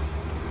follow me.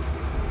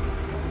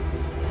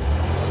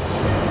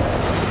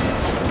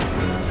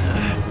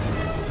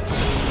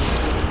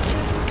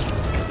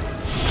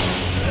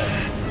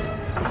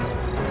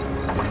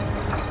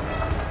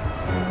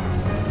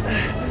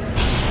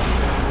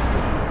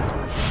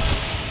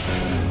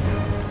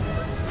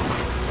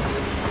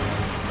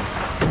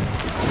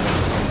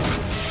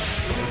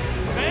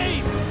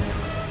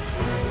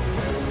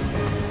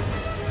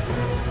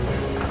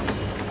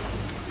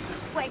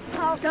 Wait,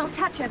 Paul, don't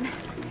touch him.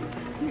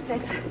 Use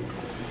this.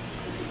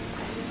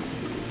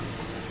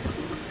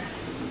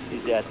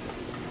 He's dead.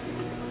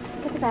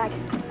 Get the bag.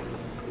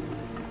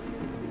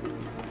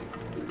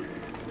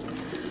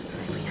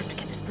 We have to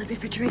get this blood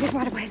refrigerated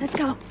right away. Let's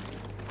go.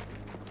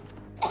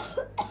 Is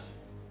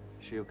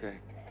she okay?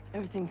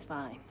 Everything's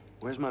fine.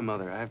 Where's my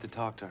mother? I have to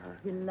talk to her.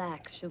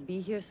 Relax, she'll be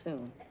here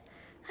soon.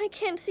 I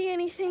can't see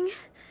anything.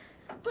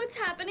 What's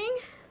happening?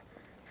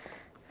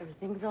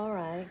 Everything's all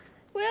right.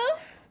 Will,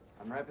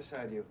 I'm right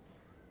beside you.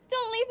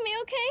 don't leave me,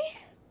 okay?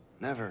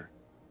 Never.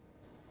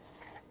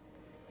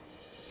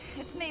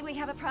 It's me. We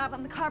have a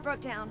problem. The car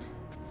broke down.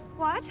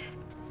 What?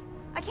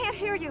 I can't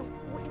hear you.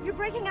 You're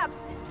breaking up.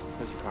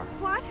 Where's your car?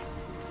 What?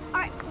 All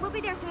right, we'll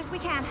be there as soon as we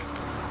can.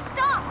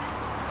 Stop!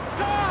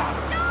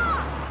 Stop!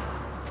 Stop!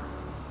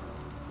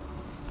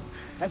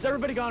 Has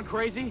everybody gone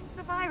crazy? It's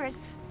the virus.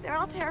 They're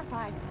all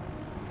terrified.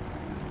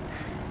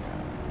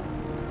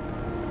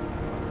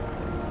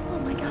 Oh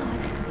my God.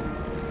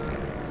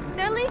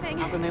 They're leaving.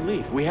 How can they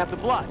leave? We have the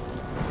blood.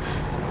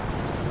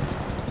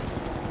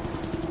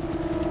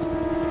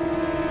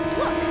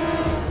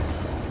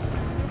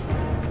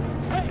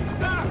 Hey,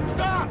 stop!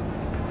 Stop!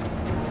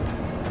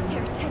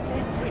 Here, take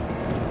this.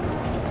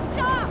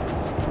 Stop!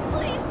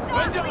 Please stop!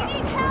 Linda! We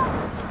need help!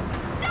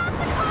 Stop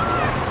the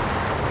car!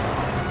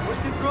 Push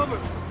this over.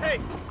 Hey,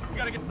 we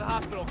gotta get to the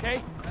hospital,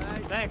 okay?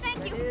 Thanks.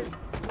 Thank you.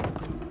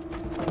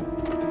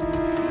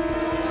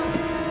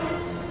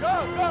 Go,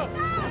 go!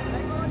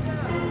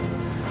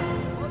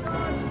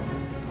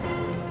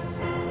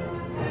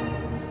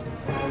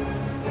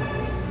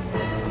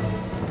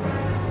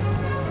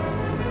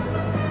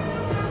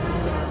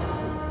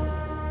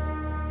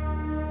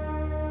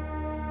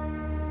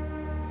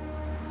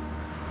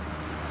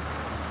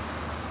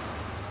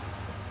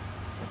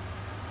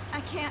 I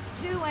can't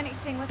do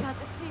anything without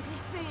the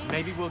CDC.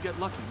 Maybe we'll get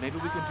lucky. Maybe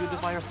we can do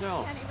this by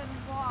ourselves. I can't even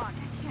walk.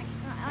 I can't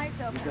keep my eyes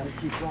open. We gotta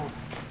keep going.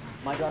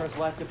 My daughter's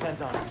life depends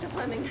on it. Dr.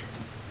 Fleming,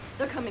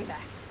 they're coming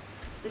back.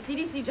 The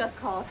CDC just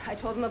called. I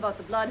told them about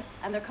the blood,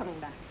 and they're coming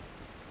back.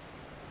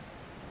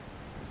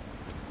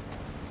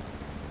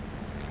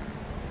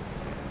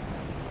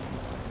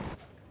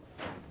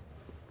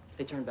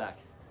 They turned back.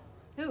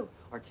 Who?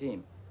 Our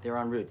team. They were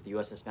en route to the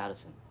USS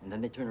Madison, and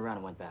then they turned around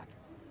and went back.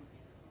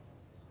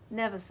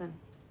 Nevison.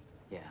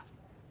 Yeah.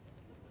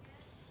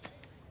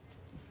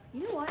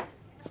 You know what?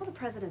 Call the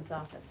president's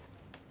office.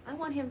 I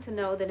want him to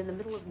know that in the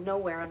middle of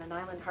nowhere on an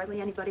island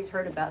hardly anybody's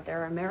heard about,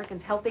 there are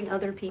Americans helping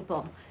other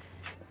people.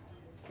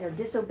 They're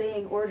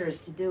disobeying orders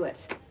to do it.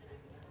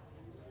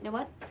 You know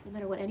what? No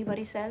matter what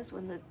anybody says,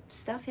 when the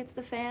stuff hits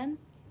the fan,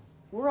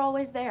 we're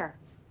always there.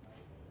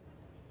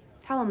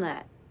 Tell them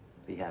that.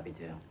 Be happy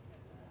to.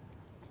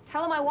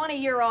 Tell them I want a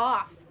year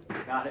off.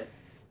 Got it.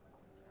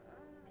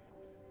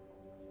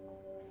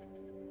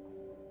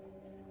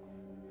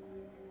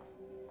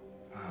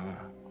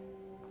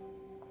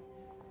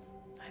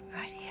 I'm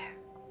right here.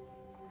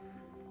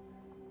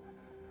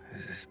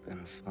 Has this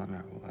been fun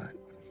or what?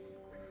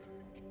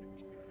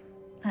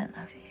 I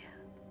love you.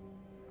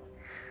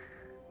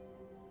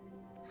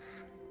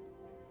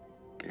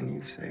 Can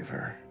you save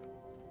her?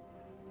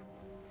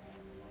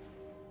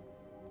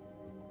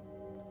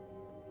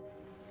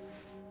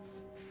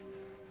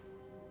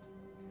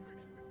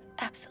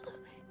 Absolutely.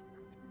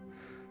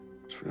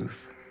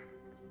 Truth.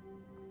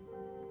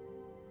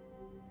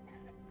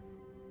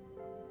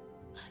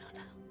 I don't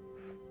know.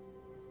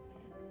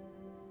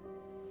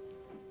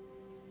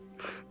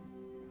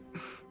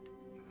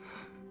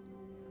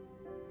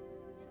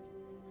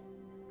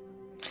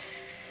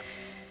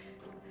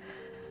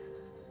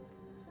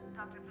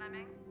 Dr.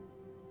 Fleming?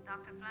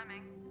 Dr.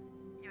 Fleming?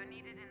 You're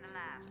needed in the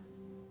lab.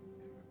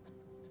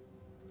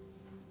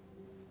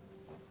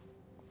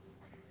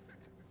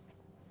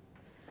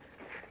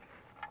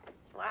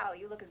 Wow,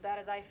 you look as bad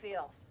as I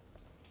feel.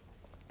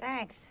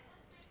 Thanks.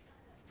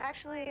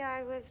 Actually,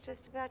 I was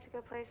just about to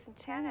go play some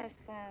tennis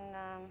and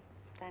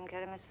then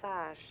get a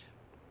massage.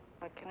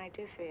 What can I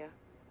do for you?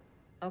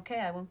 Okay,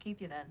 I won't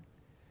keep you then.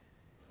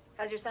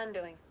 How's your son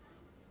doing?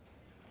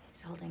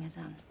 He's holding his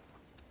own.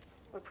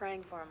 We're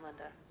praying for him,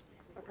 Linda.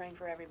 We're praying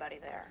for everybody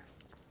there.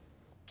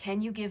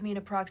 Can you give me an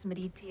approximate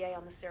ETA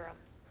on the serum?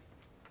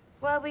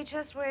 Well, we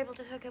just were able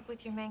to hook up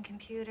with your main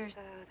computer, so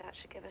that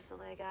should give us a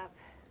leg up.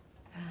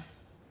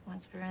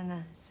 Once we're in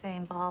the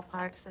same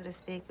ballpark, so to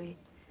speak, we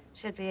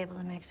should be able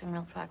to make some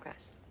real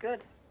progress.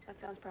 Good. That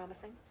sounds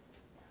promising.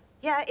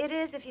 Yeah, it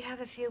is if you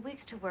have a few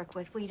weeks to work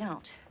with. We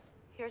don't.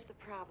 Here's the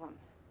problem.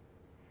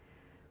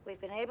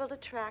 We've been able to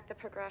track the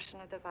progression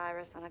of the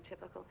virus on a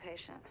typical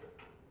patient.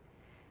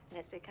 And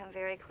it's become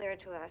very clear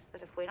to us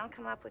that if we don't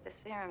come up with a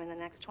serum in the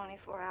next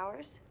 24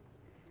 hours,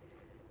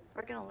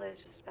 we're going to lose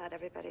just about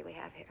everybody we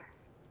have here,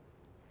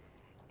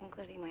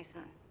 including my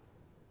son.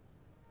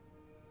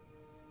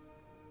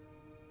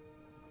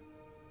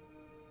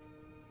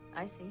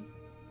 I see.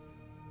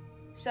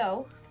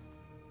 So,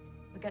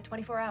 we've got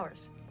 24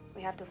 hours.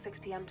 We have till 6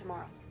 p.m.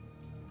 tomorrow.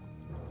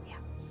 Yeah.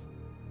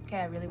 Okay,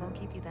 I really won't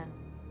keep you then.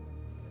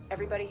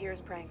 Everybody here is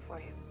praying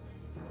for you.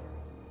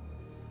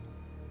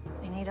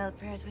 We need all the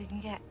prayers we can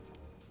get.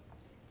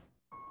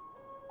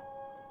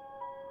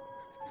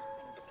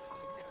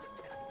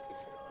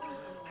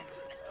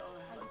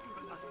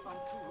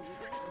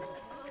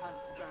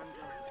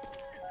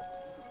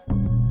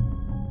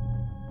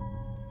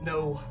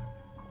 No.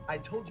 I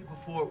told you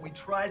before, we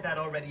tried that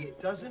already. It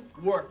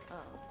doesn't work.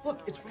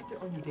 Look, it's right there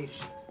on your data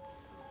sheet.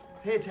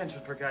 Pay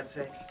attention, for God's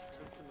sakes.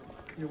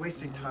 You're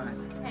wasting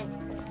time. Hey.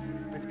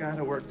 We've got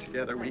to work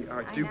together. We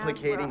are I know,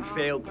 duplicating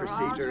failed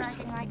procedures. We're all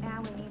dragging right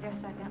now. We need our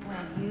second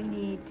wind. You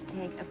need to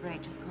take a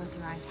break. Just close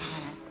your eyes for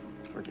a minute.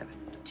 Forget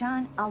it.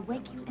 John, I'll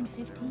wake you in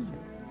 15.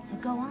 Now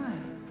go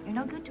on. You're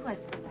no good to us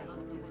this way.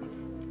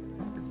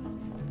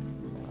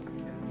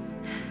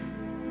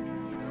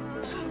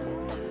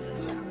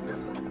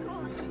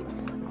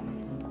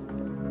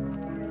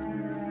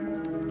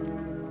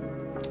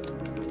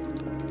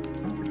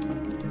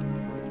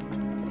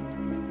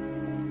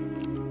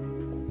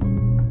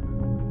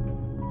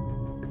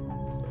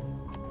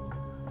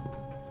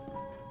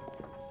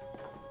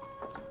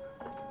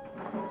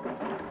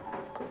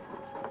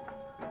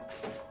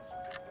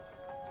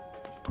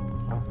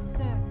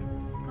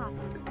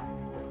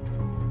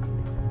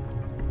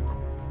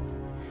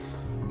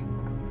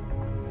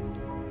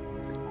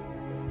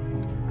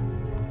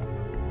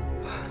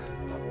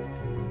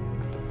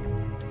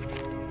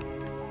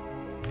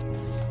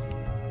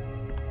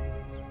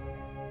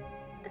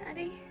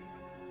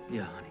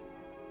 Yeah, honey.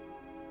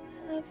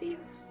 I love you.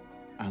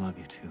 I love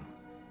you too.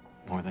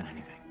 More than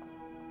anything.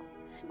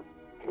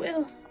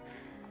 Will.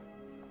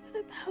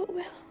 What about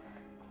Will?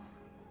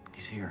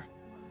 He's here.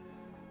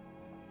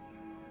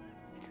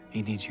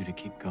 He needs you to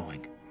keep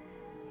going.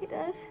 He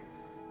does?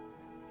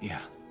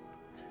 Yeah.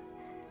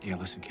 Yeah,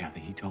 listen, Kathy,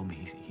 he told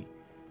me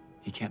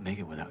he can't make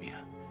it without you.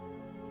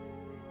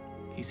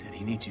 He said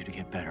he needs you to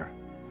get better.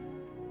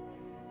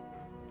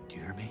 Do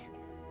you hear me?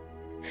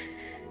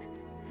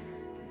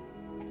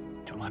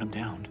 Don't let him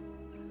down.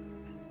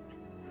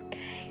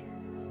 Okay.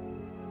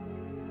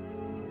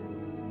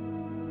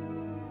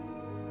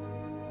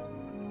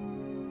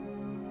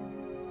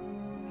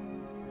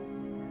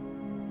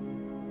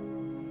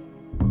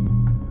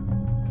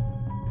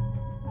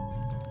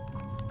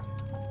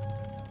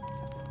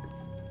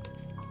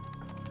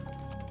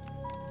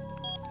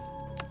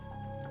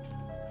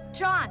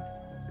 John!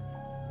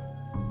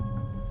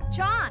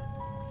 John!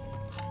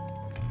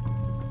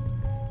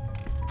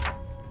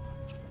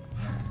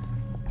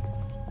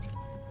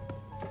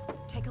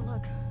 Take a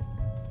look.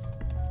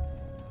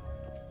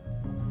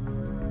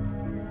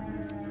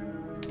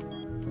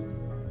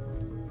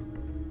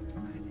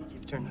 I think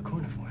you've turned the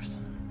corner for us.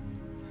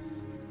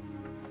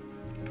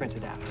 Print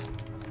it out.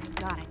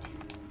 Got it.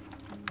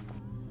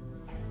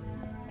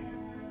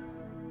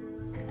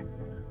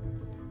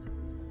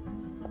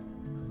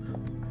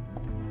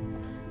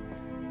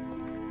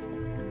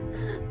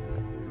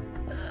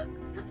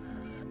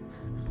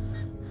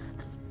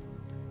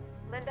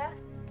 Linda?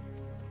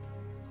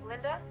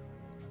 Linda?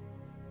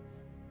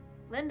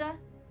 Linda?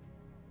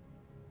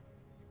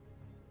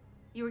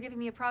 You were giving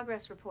me a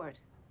progress report.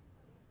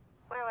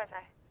 Where was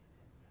I?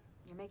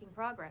 You're making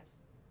progress.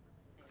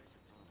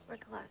 We're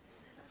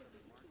close.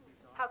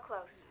 How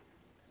close?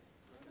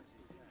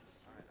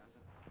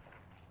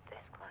 This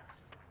close.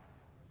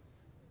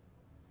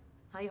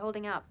 How you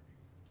holding up?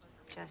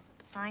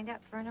 Just signed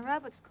up for an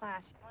aerobics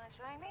class. You want to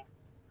join me?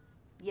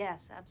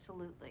 Yes,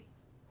 absolutely.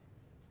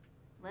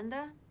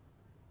 Linda?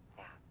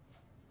 Yeah.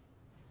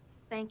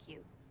 Thank you.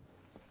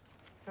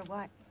 For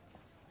what?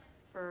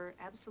 For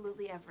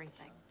absolutely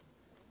everything.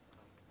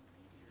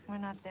 We're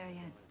not there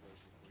yet.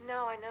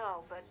 No, I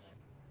know, but...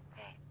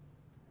 Hey,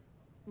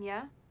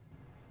 Yeah?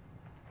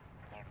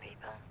 your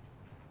people.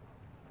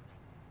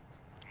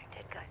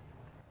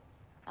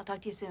 I'll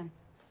talk to you soon.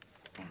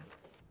 Yeah.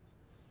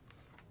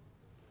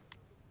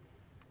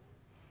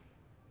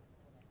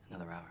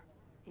 Another hour.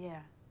 Yeah.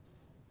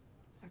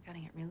 We're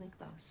cutting it really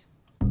close.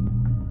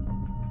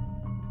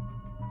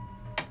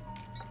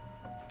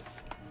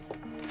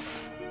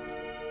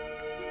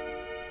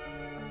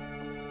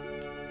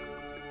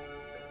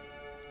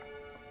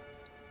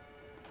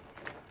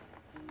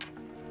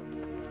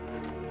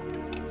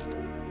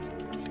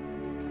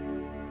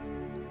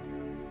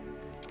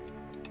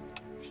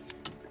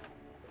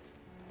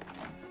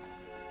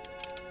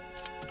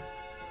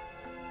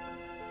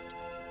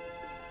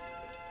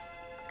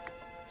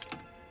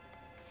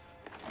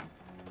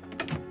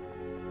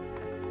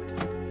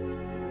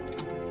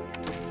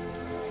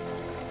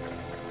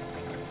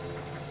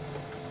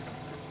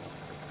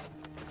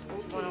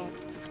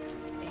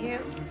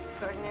 Here,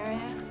 garden area.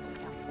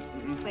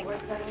 Wait,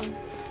 what's that in?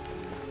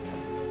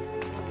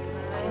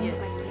 Yes.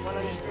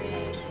 103.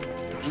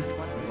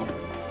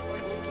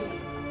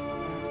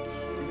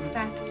 As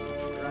fast as you can.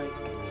 Right.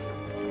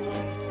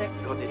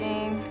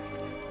 16.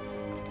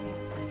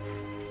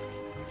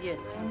 Yes.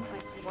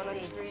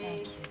 103.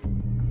 Thank you.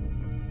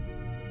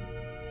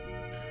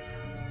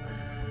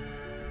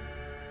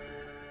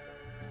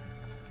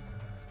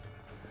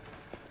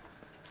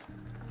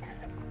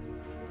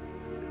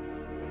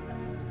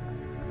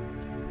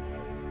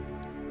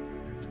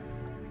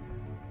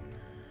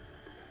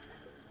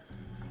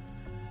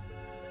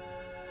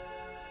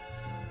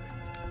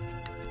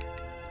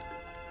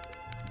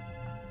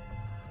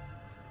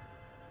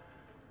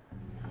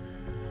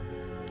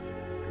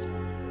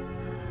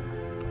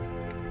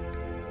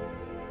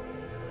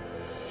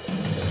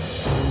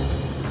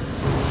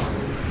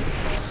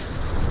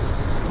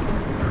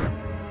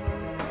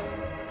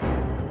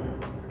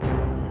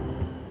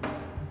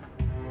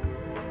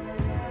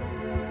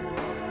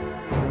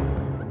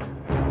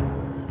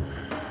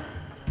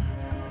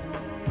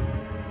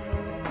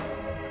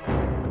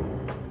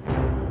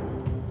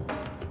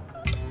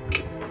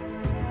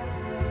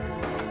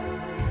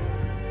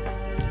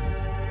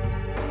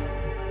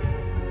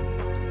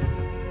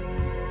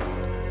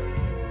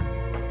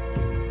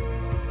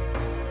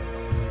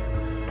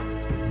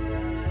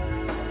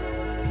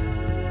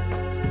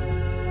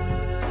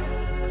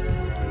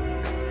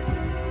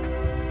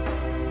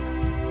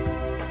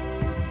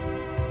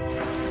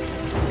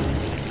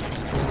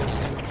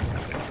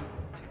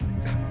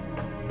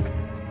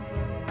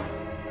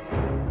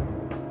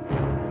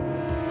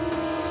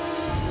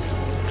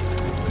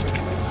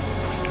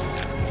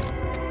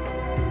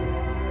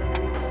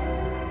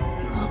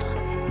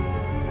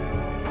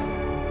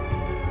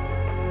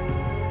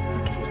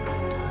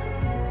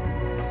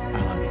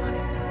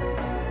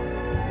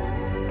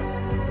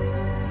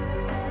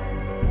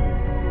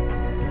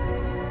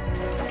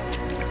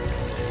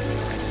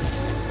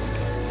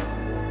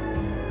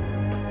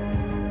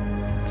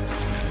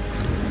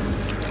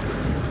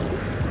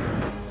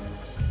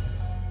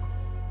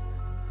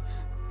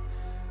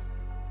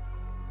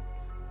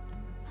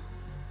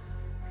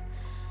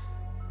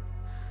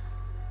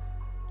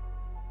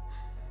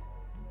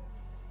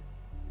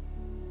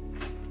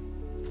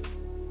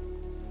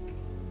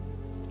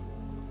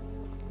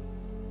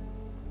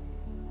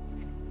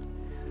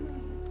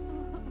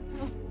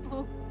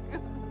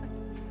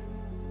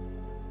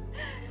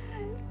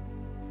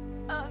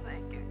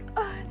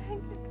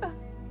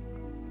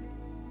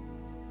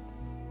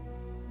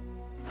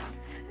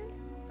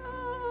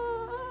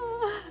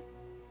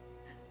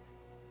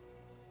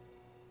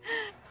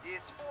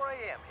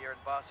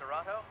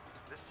 Basarato,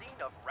 the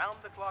scene of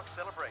round-the-clock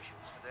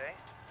celebrations today,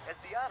 as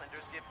the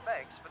islanders give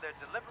thanks for their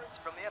deliverance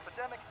from the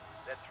epidemic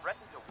that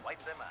threatened to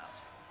wipe them out.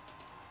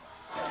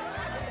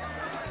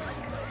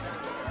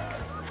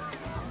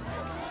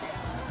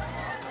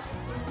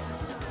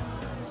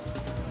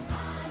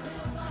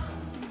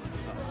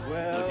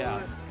 Well, Look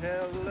out.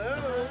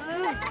 hello.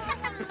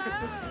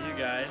 You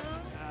guys.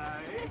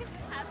 Hi.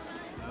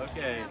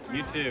 Okay,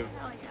 you too.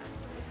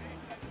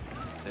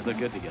 They look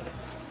good together.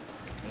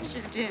 You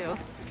sure do.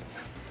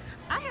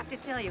 I have to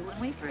tell you, when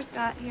we first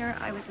got here,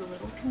 I was a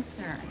little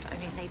concerned. I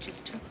mean, they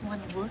just took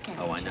one look at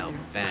Oh, I each know. other.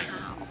 Bang.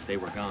 Wow. They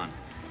were gone.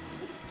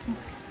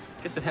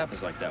 Guess it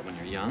happens like that when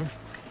you're young.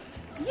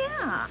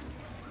 Yeah.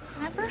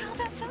 Remember how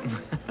that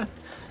felt?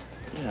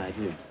 Yeah, I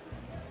do.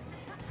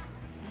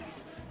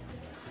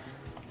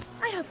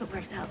 I hope it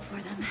works out for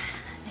them.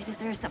 They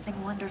deserve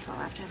something wonderful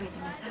after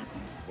everything that's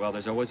happened. Well,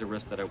 there's always a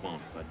risk that I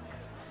won't, but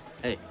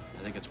hey,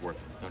 I think it's worth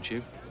it, don't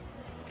you?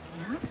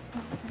 Yeah?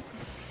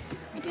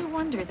 I do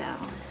wonder,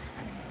 though.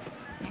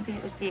 Maybe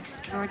it was the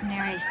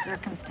extraordinary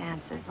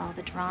circumstances, all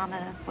the drama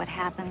of what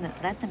happened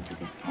that led them to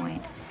this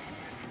point.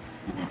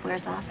 And that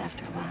wears off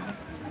after a while.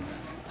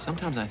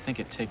 Sometimes I think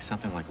it takes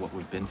something like what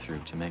we've been through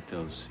to make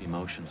those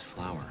emotions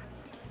flower.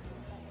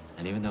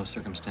 And even though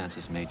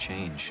circumstances may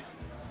change,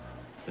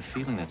 the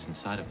feeling that's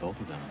inside of both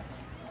of them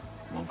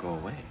won't go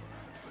away.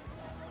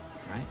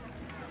 Right?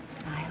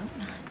 I hope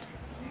not.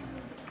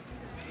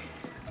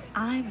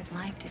 I would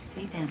like to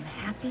see them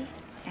happy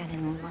and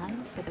in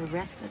love for the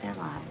rest of their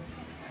lives.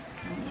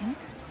 Don't you?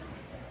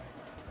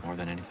 More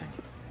than anything.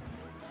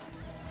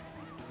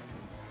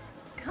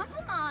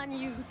 on,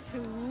 you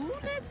two.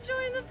 Let's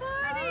join the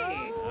party.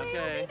 Oh,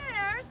 okay.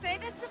 There,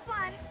 save us the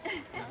fun.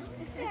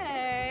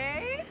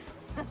 Okay.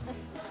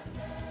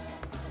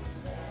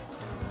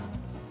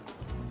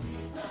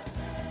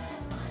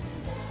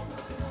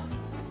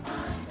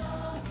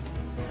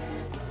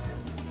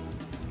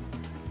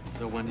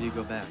 So when do you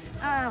go back?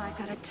 Oh, I've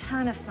got a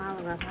ton of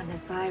follow-up on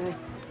this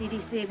virus.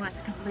 CDC wants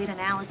a complete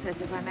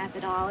analysis of our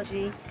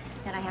methodology.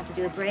 Then I have to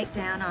do a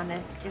breakdown on the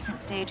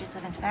different stages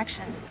of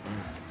infection.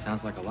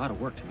 Sounds like a lot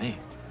of work to me.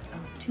 Oh,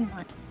 2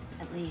 months,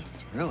 at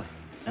least. Really?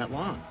 That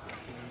long?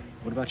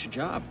 What about your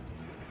job?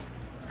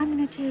 I'm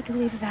gonna take a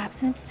leave of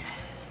absence.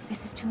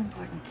 This is too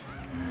important.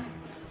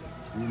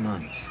 2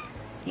 months.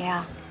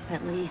 Yeah,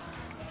 at least.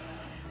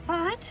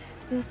 But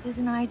this is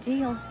an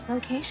ideal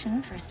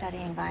location for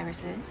studying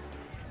viruses.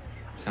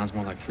 Sounds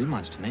more like 3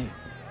 months to me.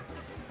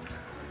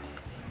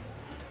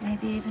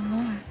 Maybe even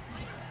more.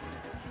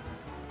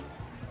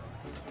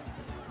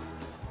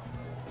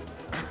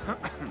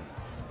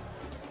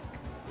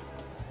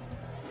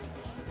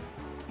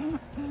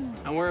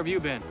 And where have you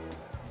been?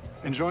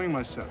 Enjoying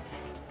myself.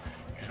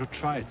 You should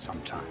try it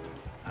sometime.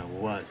 I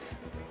was.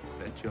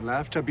 Let your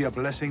laughter be a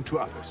blessing to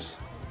others.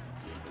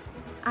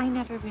 I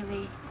never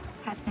really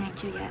have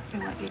thanked you yet for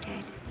what you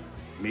did.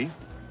 Me?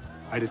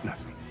 I did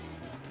nothing.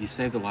 You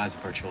saved the lives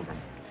of our children.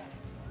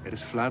 It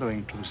is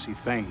flattering to receive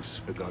thanks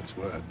for God's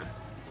work.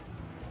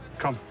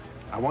 Come,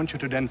 I want you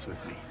to dance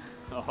with me.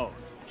 Oh.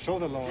 Show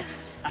the Lord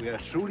we are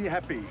truly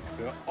happy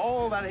for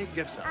all that he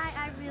gives us.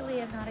 I really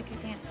am not a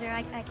good dancer.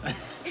 I can't.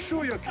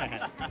 Sure you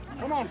can.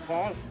 Come on,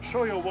 Paul.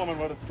 Show your woman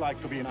what it's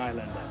like to be an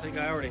islander. I think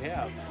I already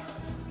have.